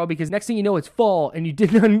 not tomorrow, because next thing you know, it's fall and you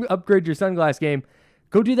didn't upgrade your sunglass game.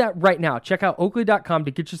 Go do that right now. Check out Oakley.com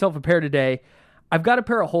to get yourself a pair today. I've got a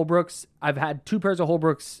pair of Holbrooks. I've had 2 pairs of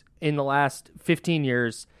Holbrooks in the last 15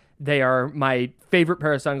 years. They are my favorite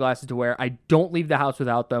pair of sunglasses to wear. I don't leave the house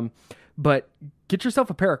without them. But get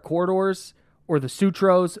yourself a pair of Corridors or the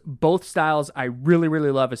Sutros. Both styles I really,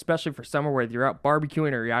 really love, especially for summer where you're out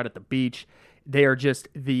barbecuing or you're out at the beach. They are just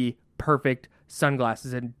the perfect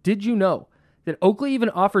sunglasses. And did you know that Oakley even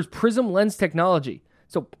offers prism lens technology?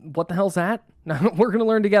 So what the hell's that? We're going to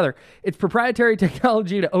learn together. It's proprietary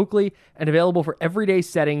technology to Oakley and available for everyday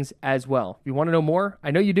settings as well. If you want to know more,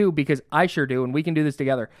 I know you do because I sure do, and we can do this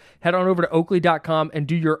together. Head on over to Oakley.com and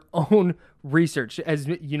do your own research. As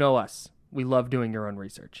you know us, we love doing your own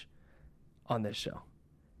research on this show.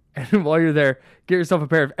 And while you're there, get yourself a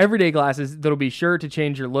pair of everyday glasses that'll be sure to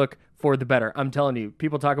change your look for the better. I'm telling you,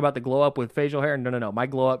 people talk about the glow up with facial hair. No. My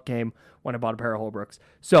glow up came when I bought a pair of Holbrooks.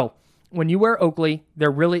 So when you wear Oakley,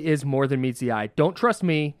 there really is more than meets the eye. Don't trust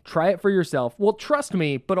me. Try it for yourself. Well, trust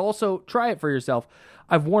me, but also try it for yourself.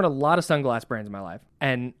 I've worn a lot of sunglass brands in my life,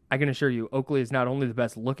 and I can assure you, Oakley is not only the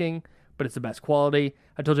best looking, but it's the best quality.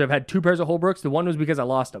 I told you I've had 2 pairs of Holbrooks. The one was because I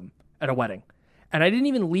lost them at a wedding. And I didn't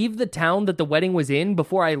even leave the town that the wedding was in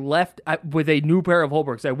before I left with a new pair of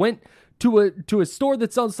Holbrooks. I went to a store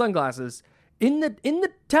that sells sunglasses in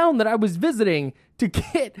the town that I was visiting to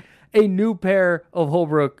get a new pair of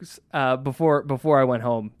Holbrooks before I went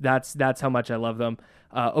home. That's how much I love them.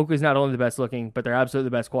 Oakley's not only the best looking, but they're absolutely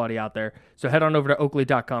the best quality out there. So head on over to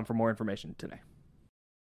Oakley.com for more information today.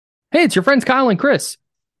 Hey, it's your friends Kyle and Chris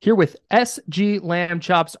here with SG Lamb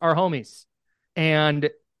Chops, our homies, and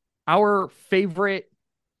our favorite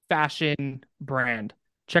fashion brand.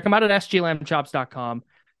 Check them out at sglambchops.com.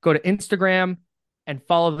 Go to Instagram and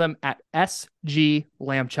follow them at SG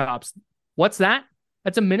Lamb Chops. What's that?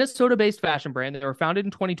 That's a Minnesota-based fashion brand. They were founded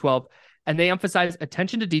in 2012, and they emphasize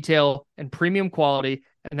attention to detail and premium quality,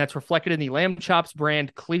 and that's reflected in the Lamb Chops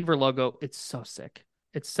brand cleaver logo. It's so sick.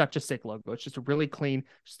 It's such a sick logo. It's just a really clean,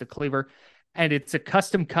 just a cleaver, and it's a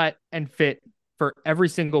custom cut and fit for every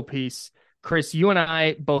single piece. Chris, you and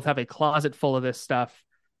I both have a closet full of this stuff,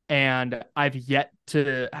 and I've yet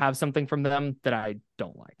to have something from them that I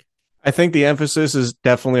don't like. I think the emphasis is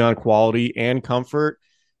definitely on quality and comfort.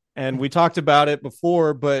 And we talked about it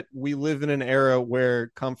before, but we live in an era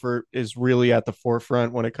where comfort is really at the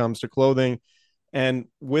forefront when it comes to clothing. And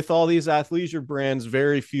with all these athleisure brands,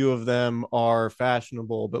 very few of them are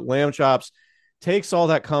fashionable. But Lamb Chops takes all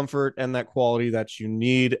that comfort and that quality that you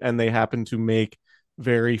need, and they happen to make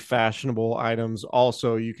very fashionable items.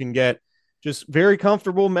 Also, you can get just very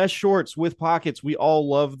comfortable mesh shorts with pockets. We all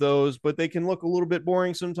love those, but they can look a little bit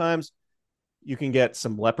boring sometimes. You can get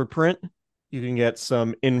some leopard print. You can get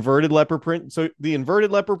some inverted leopard print. So the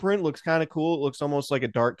inverted leopard print looks kind of cool. It looks almost like a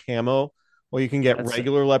dark camo. Well, you can get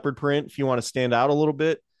regular leopard print if you want to stand out a little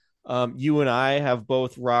bit. You and I have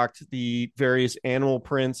both rocked the various animal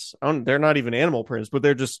prints. They're not even animal prints, but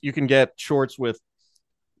they're just, you can get shorts with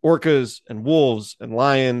orcas and wolves and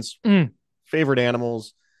lions, favorite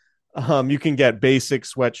animals. You can get basic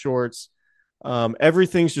sweat shorts.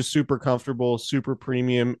 Everything's just super comfortable, super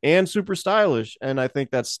premium, and super stylish. And I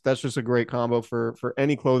think that's just a great combo for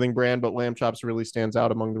any clothing brand, but Lamb Chops really stands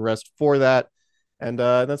out among the rest for that. And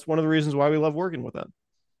that's one of the reasons why we love working with them.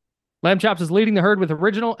 Lamb Chops is leading the herd with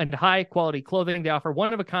original and high-quality clothing. They offer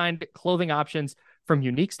one-of-a-kind clothing options from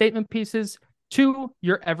unique statement pieces to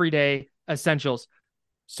your everyday essentials.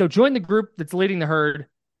 So join the group that's leading the herd,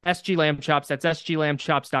 SG Lamb Chops. That's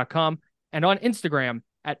sglambchops.com. And on Instagram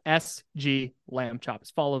at SG Lamb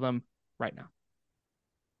Chops. Follow them right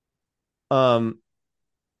now.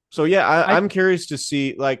 So yeah, I'm curious to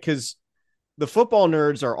see, like, because the football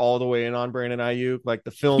nerds are all the way in on Brandon Ayuk, like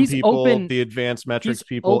the film He's people, open. the advanced metrics He's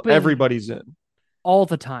people, open everybody's in. all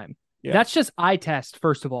the time. Yeah. That's just eye test,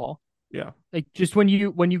 first of all. Yeah. Like, just when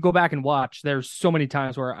you go back and watch, there's so many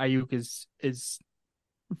times where Ayuk is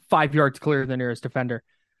 5 yards clear of the nearest defender.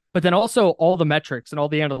 But then also all the metrics and all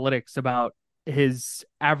the analytics about his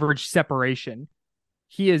average separation.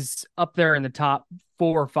 He is up there in the top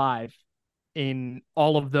 4 or 5 in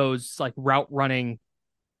all of those, like, route running,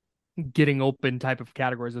 getting open type of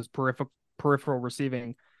categories, those peripheral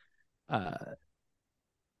receiving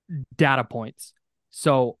data points.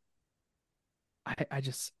 So I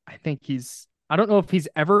think I don't know if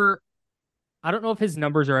his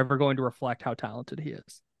numbers are ever going to reflect how talented he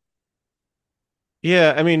is.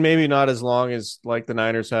 Yeah, I mean, maybe not as long as, like, the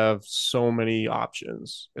Niners have so many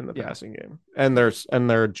options in the passing game, and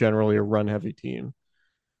they're generally a run heavy team.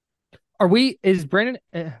 Is Brandon?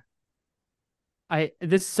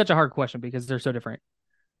 This is such a hard question because they're so different,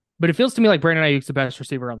 but it feels to me like Brandon Ayuk's the best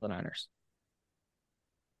receiver on the Niners.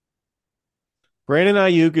 Brandon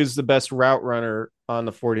Ayuk is the best route runner on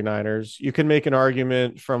the 49ers. You can make an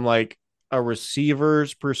argument from, like, a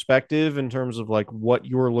receiver's perspective in terms of, like, what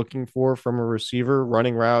you're looking for from a receiver: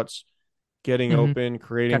 running routes, getting open,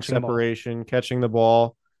 creating Catching the ball. separation, catching the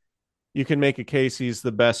ball. You can make a case he's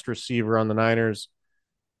the best receiver on the Niners,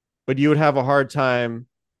 but you would have a hard time,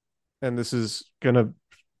 and this is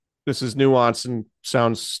nuanced and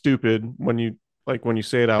sounds stupid when you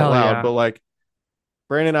say it out Hell loud, yeah. but, like,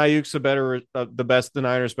 Brandon Ayuk's the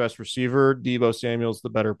Niners' best receiver. Deebo Samuel's the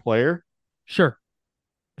better player. Sure.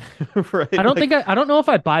 Right? I don't know if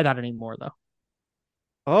I buy that anymore though.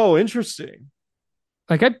 Oh, interesting.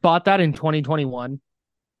 Like, I bought that in 2021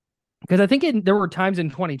 because I think there were times in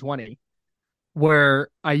 2020 where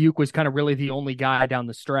Ayuk was kind of really the only guy down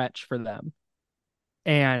the stretch for them.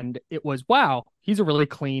 And it was, wow, he's a really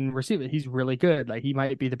clean receiver. He's really good. Like, he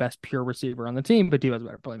might be the best pure receiver on the team, but Deebo's a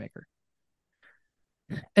better playmaker.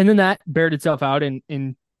 And then that bared itself out in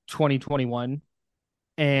 2021.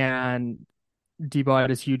 And Deebo had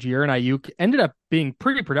his huge year, and Ayuk ended up being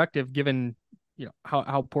pretty productive given,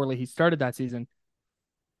 how poorly he started that season.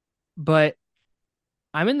 But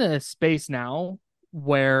I'm in the space now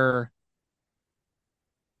where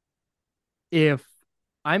if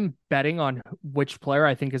I'm betting on which player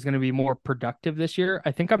I think is going to be more productive this year,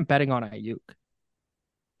 I think I'm betting on Ayuk.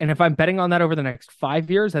 And if I'm betting on that over the next 5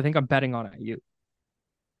 years, I think I'm betting on Ayuk.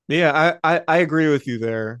 Yeah, I agree with you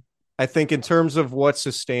there. I think in terms of what's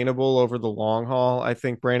sustainable over the long haul, I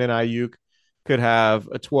think Brandon Ayuk could have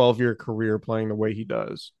a 12-year career playing the way he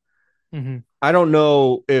does. Mm-hmm. I don't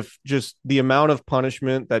know if just the amount of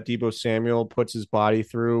punishment that Deebo Samuel puts his body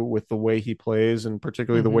through with the way he plays, and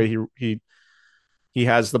particularly the way he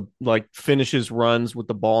has the, like, finishes runs with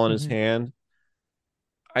the ball in his hand.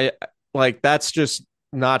 That's just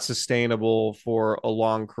not sustainable for a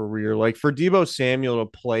long career. Like, for Deebo Samuel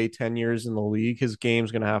to play 10 years in the league, his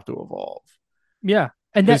game's going to have to evolve. Yeah.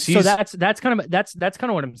 And that's kind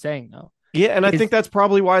of what I'm saying though. Yeah. And I think that's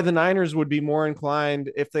probably why the Niners would be more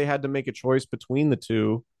inclined, if they had to make a choice between the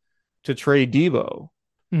two, to trade Deebo.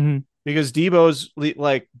 Mm-hmm. Because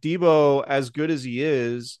Deebo, as good as he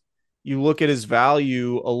is, you look at his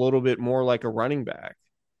value a little bit more like a running back.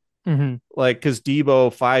 Mm-hmm. Like, because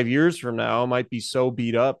Deebo 5 years from now might be so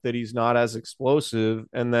beat up that he's not as explosive.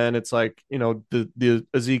 And then it's like, the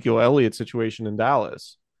Ezekiel Elliott situation in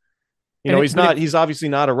Dallas. He's obviously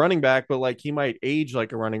not a running back, but, like, he might age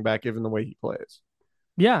like a running back given the way he plays.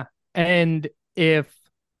 Yeah. And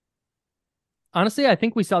honestly, I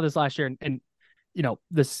think we saw this last year, and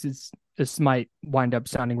this might wind up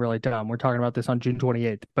sounding really dumb. We're talking about this on June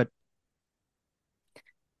 28th, but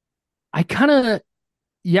I kind of,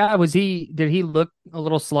 did he look a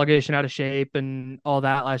little sluggish and out of shape and all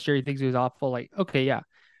that last year? He thinks he was awful. Like, okay, yeah.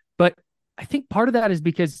 But I think part of that is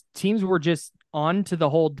because teams were just on to the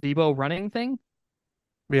whole Deebo running thing.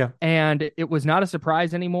 Yeah. And it was not a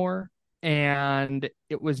surprise anymore. And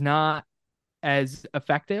it was not as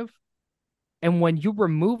effective. And when you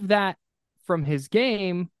remove that from his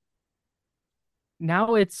game,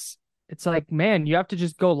 now it's like, man, you have to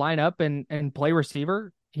just go line up and play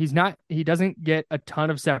receiver. He doesn't get a ton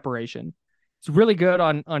of separation. He's really good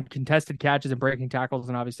on contested catches and breaking tackles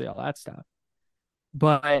and obviously all that stuff.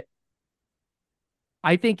 But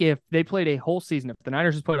I think if they played a whole season, if the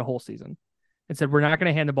Niners just played a whole season and said, we're not going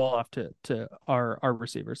to hand the ball off to our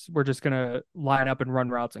receivers, we're just going to line up and run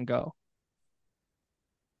routes and go.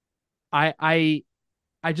 I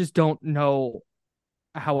just don't know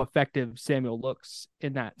how effective Samuel looks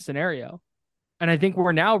in that scenario. And I think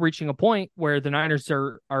we're now reaching a point where the Niners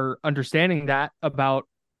are understanding that about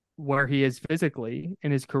where he is physically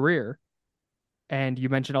in his career. And you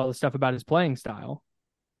mentioned all the stuff about his playing style.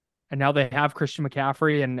 And now they have Christian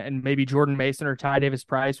McCaffrey and maybe Jordan Mason or Ty Davis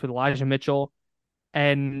Price with Elijah Mitchell.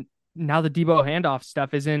 And now the Debo handoff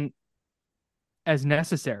stuff isn't as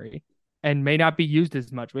necessary and may not be used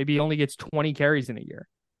as much. Maybe he only gets 20 carries in a year.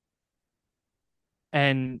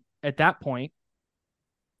 And at that point,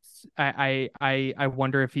 I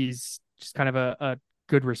wonder if he's just kind of a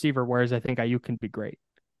good receiver, whereas I think Ayuk can be great.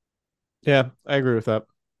 Yeah, I agree with that.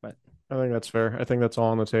 But I think that's fair. I think that's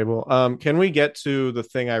all on the table. Can we get to the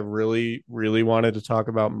thing I really, really wanted to talk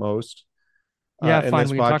about most? Yeah, in fine.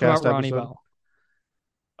 this We can talk podcast about Ronnie episode?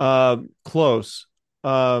 Bell. Close.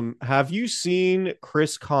 Have you seen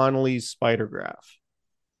Chris Conley's spider graph?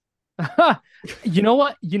 You know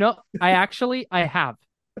what? I have.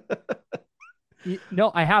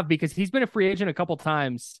 No, I have, because he's been a free agent a couple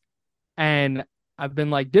times, and I've been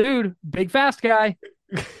like, dude, big fast guy.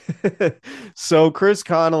 So Chris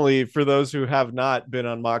Connolly, for those who have not been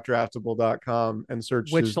on mockdraftable.com and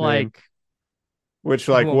searched his name, what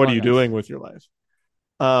are you doing with your life?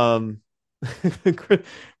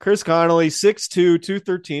 Chris Connolly, 6'2",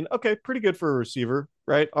 213. Okay, pretty good for a receiver,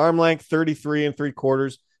 right? Arm length 33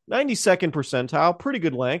 3/4, 92nd percentile, pretty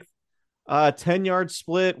good length. 10-yard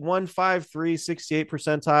split, 153, 68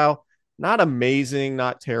 percentile. Not amazing,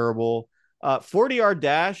 not terrible. 40-yard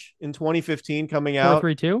dash in 2015 coming out.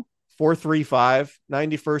 4.32? 4.35,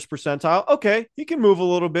 91st percentile. Okay, he can move a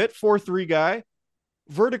little bit. 4.3 guy.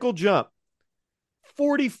 Vertical jump,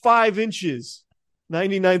 45 inches,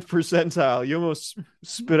 99th percentile. You almost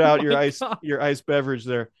spit out your ice beverage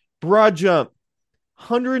there. Broad jump,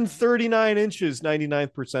 139 inches,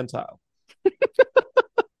 99th percentile.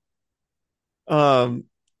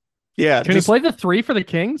 Yeah. Can he play the 3 for the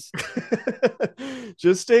Kings?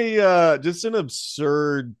 just an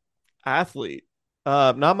absurd athlete.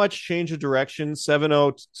 Not much change of direction.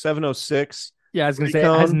 706. Yeah, I was gonna say,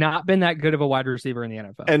 has not been that good of a wide receiver in the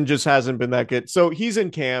NFL, and just hasn't been that good. So he's in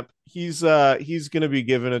camp. He's gonna be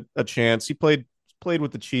given a chance. He played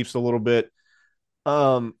with the Chiefs a little bit.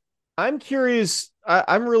 I'm curious.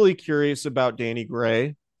 I'm really curious about Danny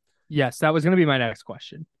Gray. Yes, that was gonna be my next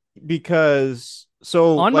question. Because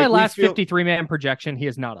on my last 53-man projection, he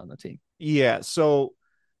is not on the team. Yeah, so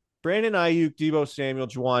Brandon Ayuk, Deebo Samuel,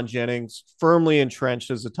 Juwan Jennings firmly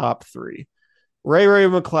entrenched as the top 3. Ray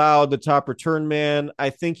McCloud, the top return man. I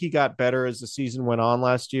think he got better as the season went on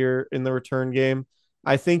last year in the return game.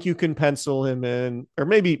 I think you can pencil him in, or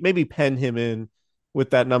maybe pen him in with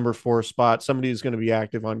that number 4 spot. Somebody who's going to be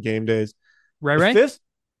active on game days. Ray? Fifth,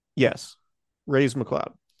 yes, Ray's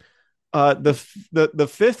McCloud. The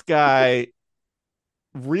fifth guy,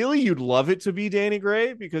 really, you'd love it to be Danny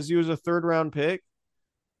Gray because he was a 3rd-round pick.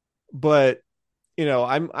 But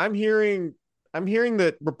I'm hearing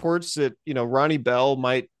that reports that Ronnie Bell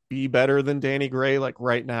might be better than Danny Gray, like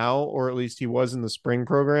right now, or at least he was in the spring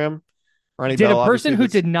program. Ronnie did Bell, a person who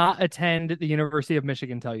did not attend the University of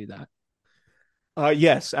Michigan tell you that?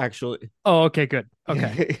 Yes, actually. Oh, okay, good.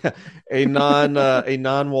 Okay. a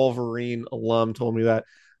non-Wolverine alum told me that.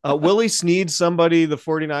 Willie Snead, somebody the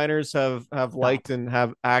 49ers have liked and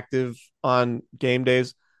have active on game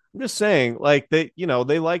days. I'm just saying, like, they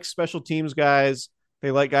like special teams guys. They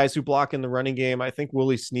like guys who block in the running game. I think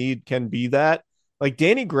Willie Snead can be that. Like,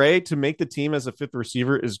 Danny Gray, to make the team as a 5th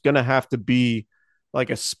receiver, is going to have to be like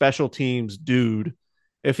a special teams dude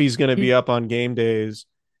if he's going to be up on game days.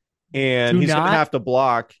 And he's going to have to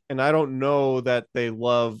block. And I don't know that they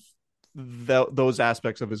love those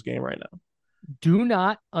aspects of his game right now. Do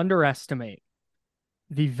not underestimate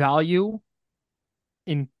the value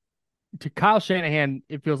to Kyle Shanahan.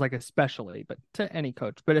 It feels like especially, but to any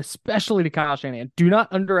coach, but especially to Kyle Shanahan, do not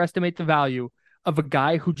underestimate the value of a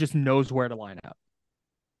guy who just knows where to line up.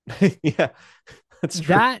 Yeah, that's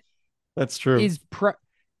true. That's true.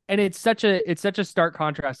 And it's such a stark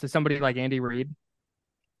contrast to somebody like Andy Reid,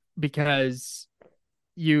 because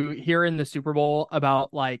you hear in the Super Bowl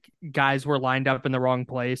about like guys were lined up in the wrong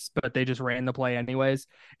place, but they just ran the play anyways.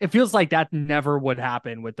 It feels like that never would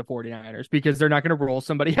happen with the 49ers because they're not going to roll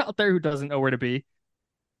somebody out there who doesn't know where to be.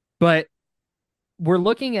 But we're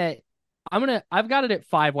looking at, I've got it at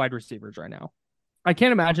 5 wide receivers right now. I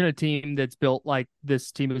can't imagine a team that's built like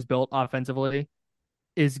this team is built offensively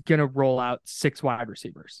is going to roll out 6 wide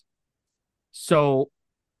receivers. So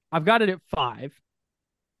I've got it at 5.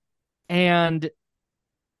 And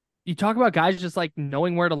you talk about guys just like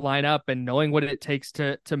knowing where to line up and knowing what it takes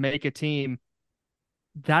to make a team.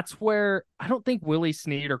 That's where I don't think Willie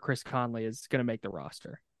Snead or Chris Conley is going to make the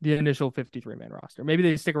roster, the initial 53-man roster. Maybe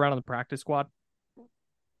they stick around on the practice squad.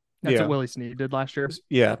 That's Yeah. what Willie Snead did last year.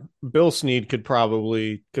 Yeah, Bill Snead could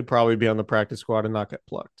probably be on the practice squad and not get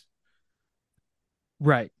plucked.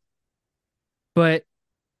 Right. But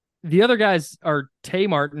the other guys are Tay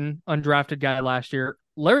Martin, undrafted guy last year.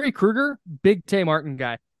 Larry Krueger, big Tay Martin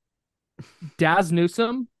guy. Daz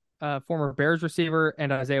Newsome, former Bears receiver,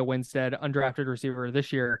 and Isaiah Winstead, undrafted receiver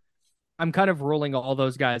this year. I'm kind of ruling all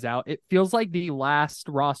those guys out. It feels like the last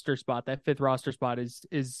roster spot, that fifth roster spot,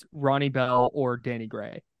 is Ronnie Bell or Danny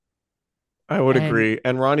Gray. I would agree.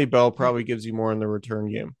 And Ronnie Bell probably gives you more in the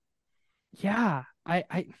return game. Yeah.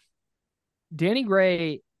 Danny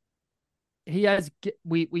Gray, he has,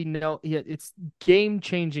 we know it's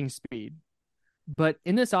game-changing speed. But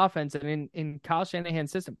in this offense and in Kyle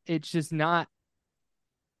Shanahan's system, it's just not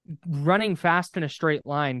running fast in a straight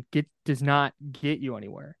line does not get you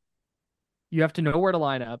anywhere. You have to know where to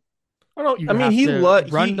line up. He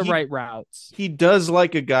run the right routes. He does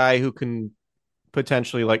like a guy who can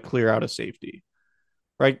potentially like clear out a safety,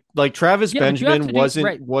 right? Like Travis Benjamin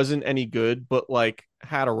wasn't any good, but like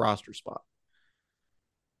had a roster spot,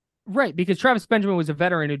 right? Because Travis Benjamin was a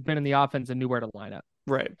veteran who'd been in the offense and knew where to line up,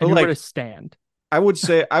 right? And knew where to stand. I would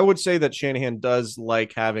say that Shanahan does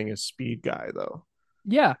like having a speed guy, though.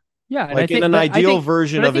 Yeah. And like in an ideal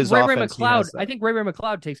version of his offense, I think Ray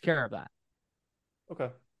McLeod takes care of that. Okay.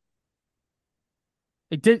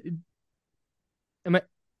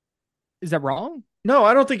 Is that wrong? No,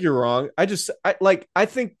 I don't think you're wrong. I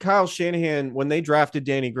think Kyle Shanahan, when they drafted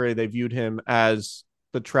Danny Gray, they viewed him as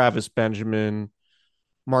the Travis Benjamin,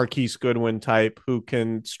 Marquise Goodwin type who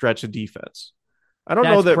can stretch a defense. I don't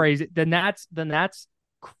know that crazy. Then that's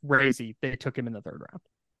crazy. They took him in the third round.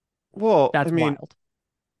 Well, that's wild.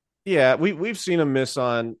 Yeah, we've seen him miss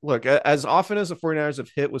on. Look, as often as the 49ers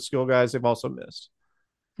have hit with skill guys, they've also missed.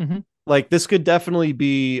 Mm-hmm. Like this could definitely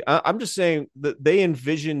be. I'm just saying that they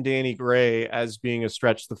envision Danny Gray as being a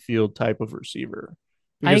stretch the field type of receiver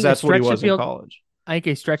because that's what he was in college. I think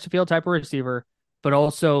a stretch the field type of receiver, but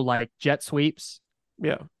also like jet sweeps.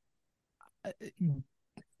 Yeah.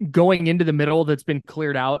 Going into the middle that's been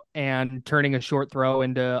cleared out and turning a short throw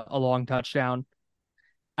into a long touchdown.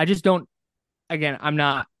 I just don't. Again, I'm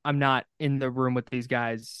not in the room with these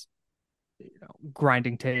guys,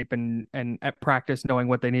 grinding tape and at practice knowing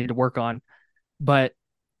what they need to work on. But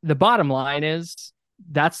the bottom line is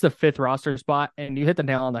that's the fifth roster spot, and you hit the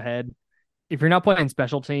nail on the head. If you're not playing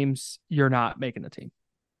special teams, you're not making the team.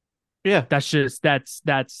 Yeah, that's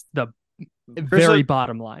the very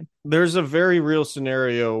bottom line. There's a very real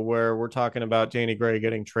scenario where we're talking about Danny Gray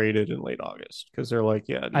getting traded in late August because they're like,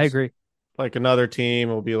 yeah, I agree. Like another team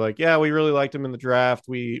will be like, yeah, we really liked him in the draft.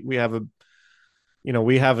 We have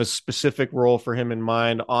a specific role for him in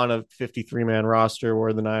mind on a 53-man roster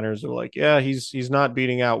where the Niners are like, yeah, he's not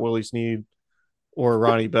beating out Willie Snead or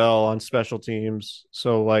Ronnie Bell on special teams.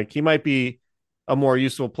 So like he might be a more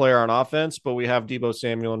useful player on offense, but we have Deebo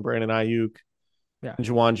Samuel and Brandon Ayuk, and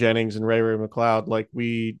Juwan Jennings and Ray McLeod. Like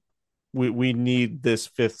we need this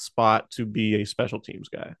fifth spot to be a special teams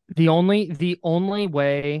guy. The only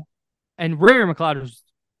way, and Ray McLeod was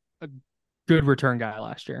a good return guy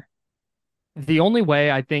last year. The only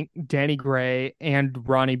way I think Danny Gray and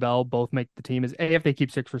Ronnie Bell both make the team is A, if they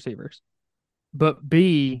keep 6 receivers, but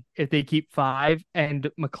B, if they keep 5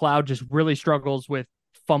 and McLeod just really struggles with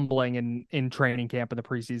fumbling in training camp in the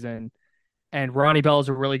preseason. And Ronnie Bell is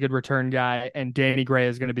a really good return guy, and Danny Gray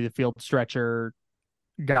is going to be the field stretcher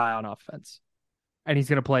guy on offense. And he's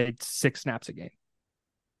going to play 6 snaps a game.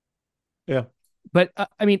 Yeah. But,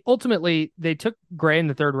 ultimately, they took Gray in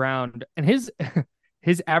the third round, and his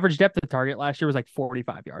average depth of target last year was like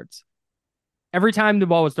 45 yards. Every time the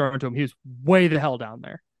ball was thrown to him, he was way the hell down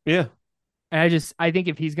there. Yeah. And I think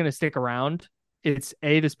if he's going to stick around, it's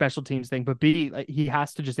A, the special teams thing, but B, like, he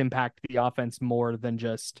has to just impact the offense more than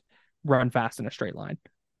just run fast in a straight line.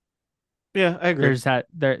 Yeah, I agree.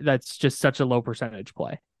 That's just such a low percentage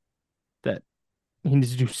play that he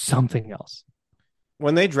needs to do something else.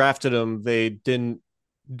 When they drafted him, they didn't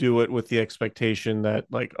do it with the expectation that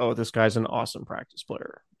like, oh, this guy's an awesome practice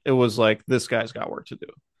player. It was like, this guy's got work to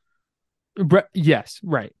do. Yes,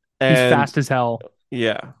 right. He's fast as hell.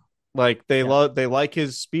 Yeah. Like they like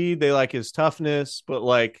his speed, they like his toughness, but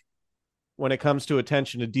like when it comes to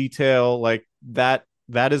attention to detail, like that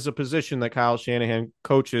is a position that Kyle Shanahan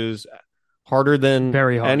coaches harder than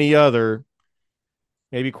any other.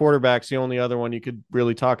 Maybe quarterback's the only other one you could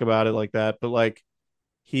really talk about it like that, but like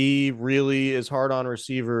he really is hard on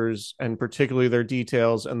receivers and particularly their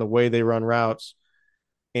details and the way they run routes.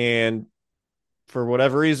 And for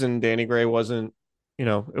whatever reason, Danny Gray wasn't,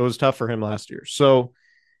 it was tough for him last year. So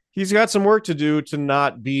he's got some work to do to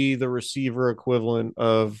not be the receiver equivalent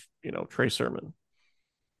of, Trey Sermon.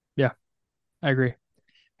 Yeah, I agree.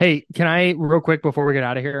 Hey, can I real quick before we get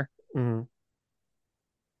out of here? Mhm.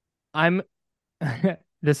 I'm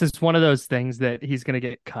this is one of those things that he's gonna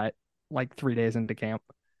get cut like 3 days into camp.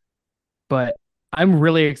 But I'm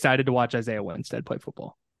really excited to watch Isaiah Winstead play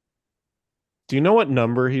football. Do you know what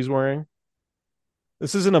number he's wearing?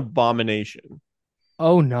 This is an abomination.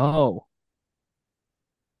 Oh no.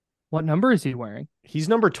 What number is he wearing? He's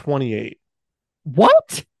number 28.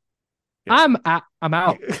 What? Yeah. I'm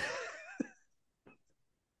out.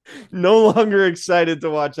 No longer excited to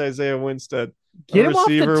watch Isaiah Winstead. Get him off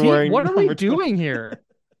the team. What are we doing here?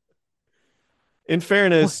 In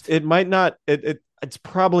fairness, it might not. It's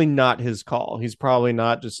probably not his call. He's probably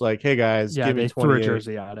not just like, "Hey guys, Yeah, give me they 28." threw a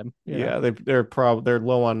jersey at him. Yeah, they're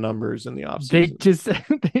low on numbers in the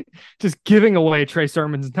offseason. They just giving away Trey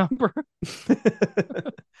Sermon's number.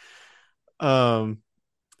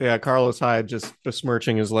 Yeah, Carlos Hyde just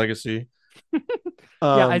besmirching his legacy.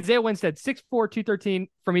 Yeah, Isaiah Winstead, 6'4", 213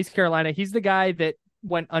 from East Carolina. He's the guy that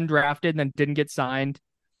went undrafted and then didn't get signed,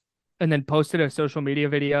 and then posted a social media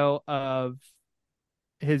video of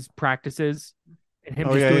his practices and him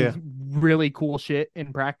doing really cool shit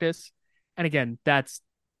in practice. And again, that's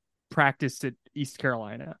practice at East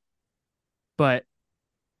Carolina. But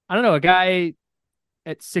I don't know, a guy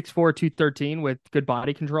at 6'4", 213 with good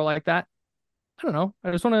body control like that. I don't know. I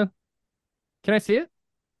just want to. Can I see it?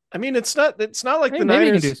 I mean, it's not like the maybe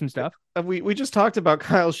Niners can do some stuff. We just talked about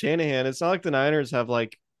Kyle Shanahan. It's not like the Niners have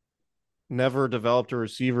like never developed a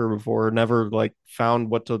receiver before, never like found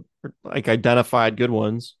what to like identified good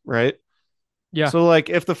ones, right? Yeah. So like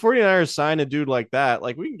if the 49ers sign a dude like that,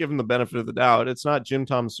 like we can give him the benefit of the doubt. It's not Jim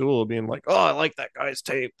Tom Sewell being like, "Oh, I like that guy's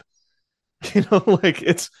tape." You know, like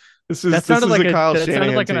this is a Kyle Shanahan.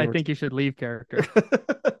 Sounded like an I think you should leave character.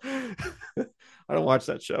 I don't watch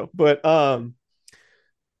that show, but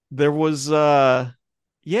there was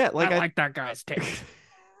yeah, like I like that guy's tape.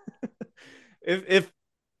 if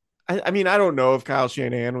I mean, I don't know if Kyle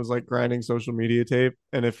Shanahan was like grinding social media tape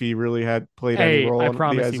and if he really had played any role in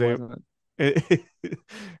the Isaiah.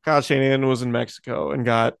 Kyle Shanahan was in Mexico and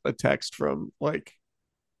got a text from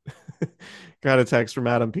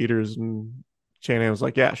Adam Peters, and Shanahan was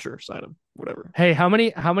like, "Yeah, sure, sign him, whatever." Hey, how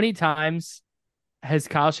many times has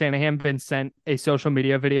Kyle Shanahan been sent a social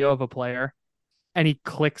media video of a player, and he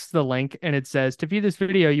clicks the link and it says, "To view this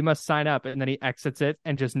video, you must sign up," and then he exits it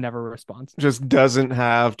and just never responds. Just doesn't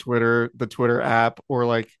have the Twitter app, or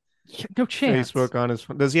like no chance. Facebook on his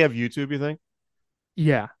phone. Does he have YouTube, you think?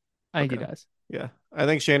 Yeah, I think he does. Yeah, I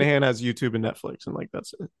think Shanahan has YouTube and Netflix, and like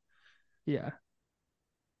that's it. Yeah,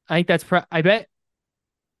 I think that's I bet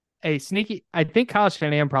a sneaky. I think Kyle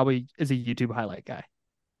Shanahan probably is a YouTube highlight guy.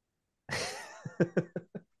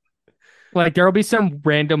 Like there'll be some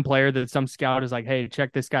random player that some scout is like, "Hey,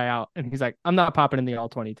 check this guy out," and he's like, "I'm not popping in the all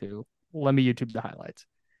 22. Let me YouTube the highlights."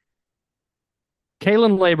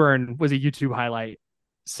 Kalen Laburn was a YouTube highlight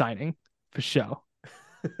signing for show.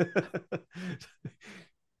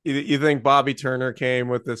 You think Bobby Turner came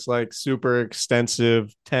with this like super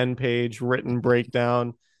extensive 10-page written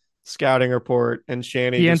breakdown scouting report, and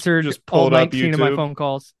Shanny he answered just pulled all up 19 YouTube? of my phone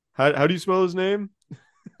calls. How do you spell his name?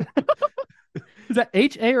 Is that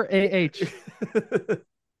H-A or A-H?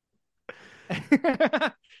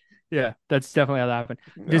 Yeah, that's definitely how that happened.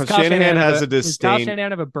 Does Kyle Shanahan has a disdain. Does Kyle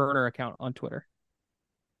Shanahan have a burner account on Twitter?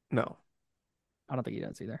 No. I don't think he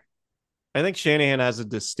does either. I think Shanahan has a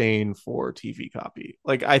disdain for TV copy.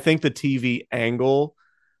 Like, I think the TV angle,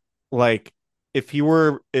 like,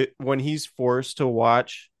 when he's forced to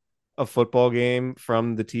watch a football game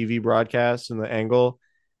from the TV broadcast and the angle,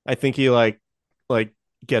 I think he like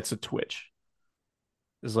gets a twitch.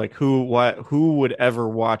 Is like, who would ever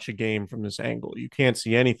watch a game from this angle? You can't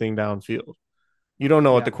see anything downfield. You don't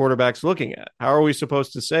know what the quarterback's looking at. How are we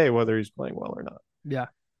supposed to say whether he's playing well or not? Yeah.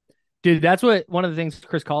 Dude, that's one of the things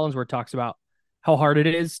Chris Collinsworth talks about, how hard it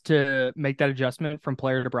is to make that adjustment from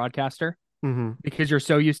player to broadcaster, because you're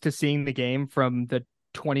so used to seeing the game from the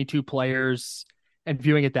 22 players and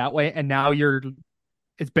viewing it that way. And now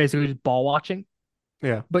it's basically just ball watching.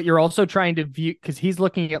 Yeah. But you're also trying to view, because he's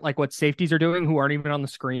looking at like what safeties are doing who aren't even on the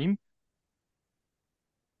screen.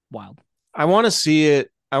 Wild. I want to see it.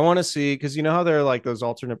 I want to see, because you know how there are like those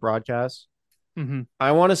alternate broadcasts?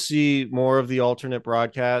 I want to see more of the alternate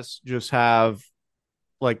broadcasts just have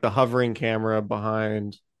like the hovering camera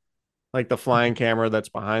behind, like the flying camera that's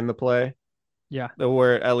behind the play. Yeah.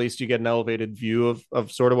 Where at least you get an elevated view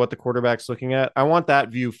of sort of what the quarterback's looking at. I want that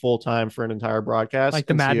view full time for an entire broadcast. Like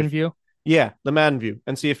the Madden view? Yeah, the Madden view,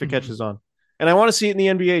 and see if it catches on. And I want to see it in the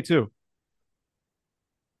NBA too.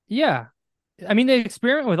 Yeah. I mean, they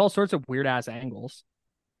experiment with all sorts of weird ass angles.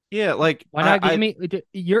 Yeah, like Why not give me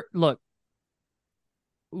your look?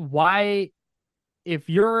 Why, if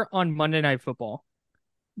you're on Monday Night Football,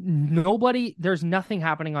 there's nothing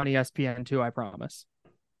happening on ESPN2, I promise.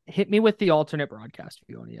 Hit me with the alternate broadcast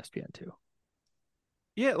view on ESPN2.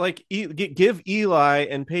 Yeah, like give Eli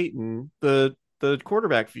and Peyton the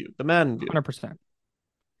quarterback view, the Madden view. 100%.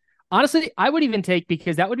 Honestly, I would even take,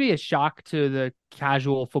 because that would be a shock to the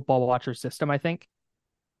casual football watcher system, I think.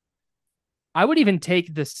 I would even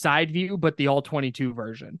take the side view, but the all 22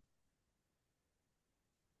 version.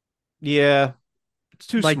 Yeah. It's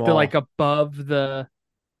too like small. Like above the.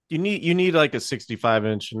 You need like a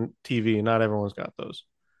 65-inch TV. Not everyone's got those.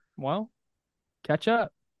 Well, catch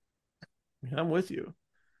up. I'm with you.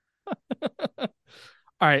 All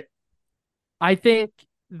right. I think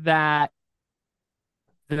that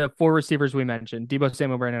the 4 receivers we mentioned, Deebo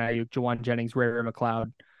Samuel, Brandon Ayuk, Jawan Jennings, Ray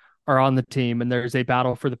McLeod, are on the team, and there's a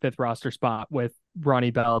battle for the 5th roster spot with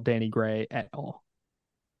Ronnie Bell, Danny Gray, et al.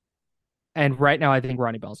 And right now, I think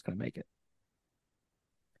Ronnie Bell's going to make it.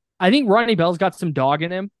 I think Ronnie Bell's got some dog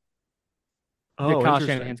in him that Kyle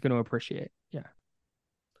Shanahan's going to appreciate. Yeah.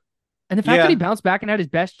 And the fact that he bounced back and had his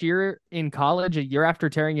best year in college a year after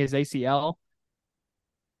tearing his ACL,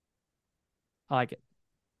 I like it.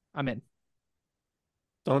 I'm in.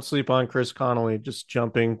 Don't sleep on Chris Connolly just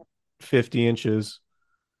jumping 50 inches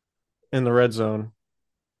in the red zone.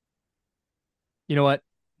 You know what?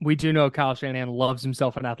 We do know Kyle Shanahan loves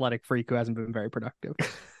himself an athletic freak who hasn't been very productive.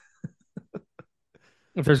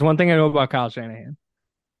 If there's one thing I know about Kyle Shanahan.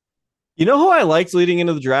 You know who I liked leading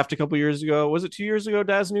into the draft a couple years ago? Was it 2 years ago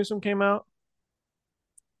Daz Newsome came out?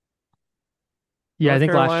 Yeah, North I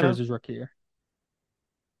think Carolina? last year was his rookie year.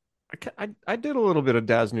 I did a little bit of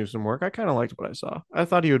Daz Newsome work. I kind of liked what I saw. I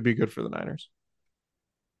thought he would be good for the Niners.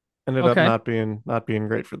 Ended up not being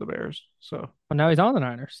great for the Bears. So, well, now he's on the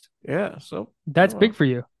Niners. Yeah, so that's big for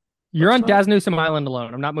you. You're on Daz Newsome Island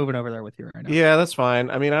alone. I'm not moving over there with you right now. Yeah, that's fine.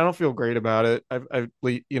 I mean, I don't feel great about it.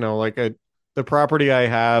 The property I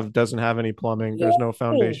have doesn't have any plumbing. There's no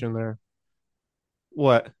foundation there.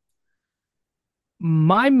 What?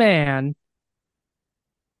 My man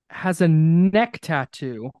has a neck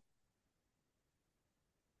tattoo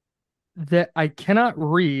that I cannot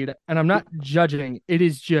read, and I'm not judging. It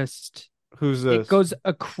is just... Who's this? It goes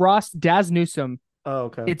across Daz Newsome. Oh,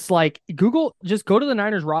 okay. It's like just go to the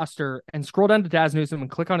Niners roster and scroll down to Daz Newsome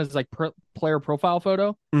and click on his player profile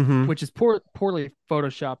photo, which is poorly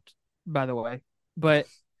photoshopped, by the way. But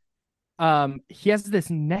he has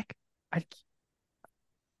this neck. I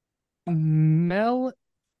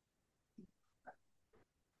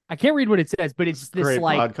can't read what it says, but it's this great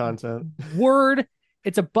like pod content word.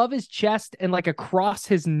 It's above his chest and like across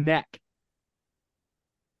his neck.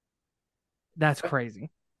 That's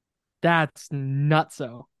crazy. That's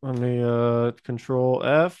nutso. Let me control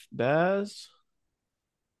F, Daz.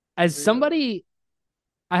 As somebody,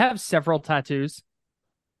 I have several tattoos,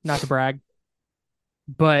 not to brag,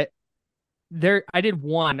 but I did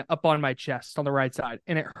one up on my chest on the right side,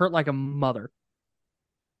 and it hurt like a mother.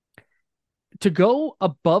 To go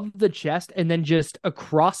above the chest and then just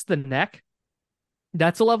across the neck,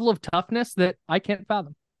 that's a level of toughness that I can't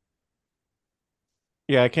fathom.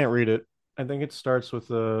 Yeah, I can't read it. I think it starts with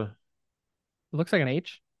a... It looks like an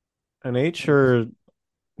H. An H or,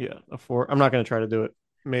 a 4. I'm not going to try to do it.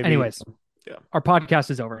 Maybe. Anyways, our podcast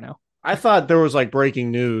is over now. I thought there was like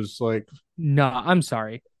breaking news. Like, no, I'm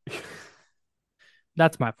sorry.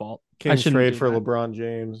 That's my fault. Kings trade for LeBron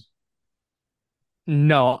James.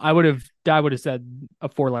 No, I would have said a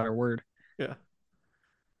 4-letter word. Yeah.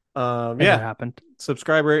 That happened.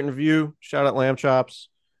 Subscribe, rate, and review. Shout out Lamb Chops.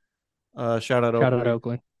 Shout out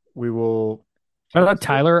Oakley. We will. Shout out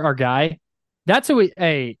Tyler, our guy. That's who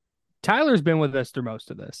Tyler's been with us through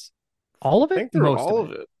most of this. All of it? I think through all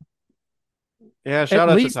of it. Yeah, shout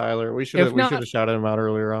out to Tyler. We should have shouted him out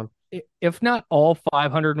earlier on. If not all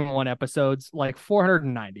 501 episodes, like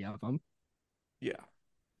 490 of them. Yeah.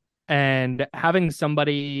 And having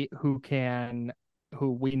somebody who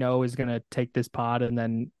we know is going to take this pod and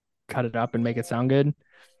then cut it up and make it sound good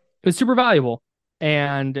is super valuable.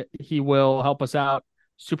 And he will help us out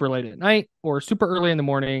super late at night or super early in the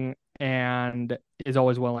morning, and is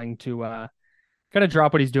always willing to kind of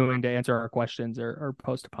drop what he's doing to answer our questions or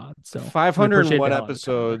post a pod. So 501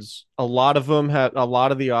 episodes. A lot of them a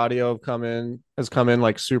lot of the audio has come in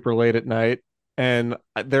like super late at night, and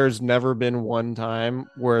there's never been one time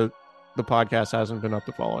where the podcast hasn't been up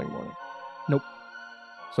the following morning. Nope.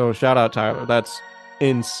 So shout out Tyler. That's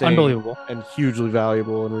insane, unbelievable, and hugely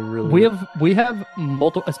valuable. And we have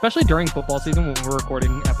multiple, especially during football season when we're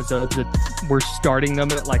recording episodes that we're starting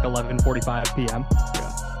them at like 11:45 p.m.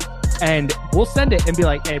 Yeah. and we'll send it and be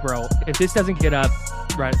like, hey, bro, if this doesn't get up,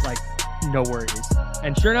 right, like, no worries.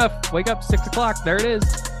 And sure enough, wake up 6 o'clock. There it is.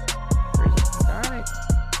 All right.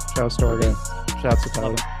 Shout to Oregon. Shouts to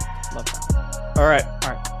Tyler. Love that. All right.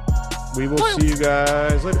 All right. We will see you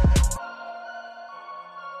guys later.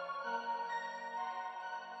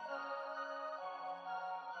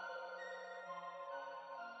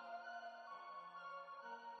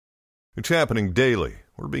 It's happening daily.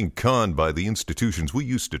 We're being conned by the institutions we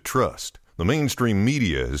used to trust. The mainstream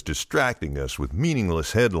media is distracting us with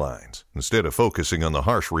meaningless headlines instead of focusing on the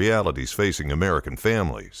harsh realities facing American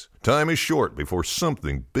families. Time is short before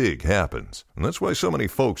something big happens, and that's why so many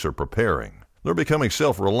folks are preparing. They're becoming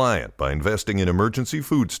self-reliant by investing in emergency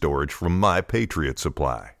food storage from My Patriot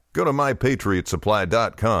Supply. Go to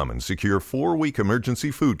MyPatriotSupply.com and secure 4-week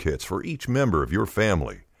emergency food kits for each member of your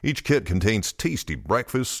family. Each kit contains tasty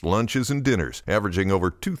breakfasts, lunches, and dinners, averaging over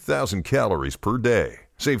 2,000 calories per day.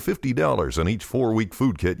 Save $50 on each 4-week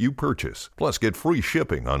food kit you purchase. Plus, get free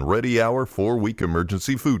shipping on Ready Hour 4-week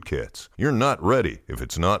emergency food kits. You're not ready if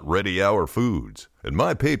it's not Ready Hour Foods. At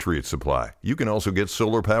My Patriot Supply, you can also get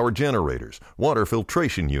solar power generators, water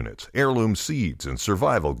filtration units, heirloom seeds, and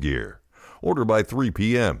survival gear. Order by 3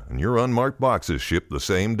 p.m. and your unmarked boxes ship the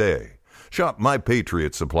same day. Shop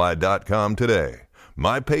MyPatriotSupply.com today.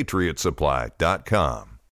 MyPatriotSupply.com.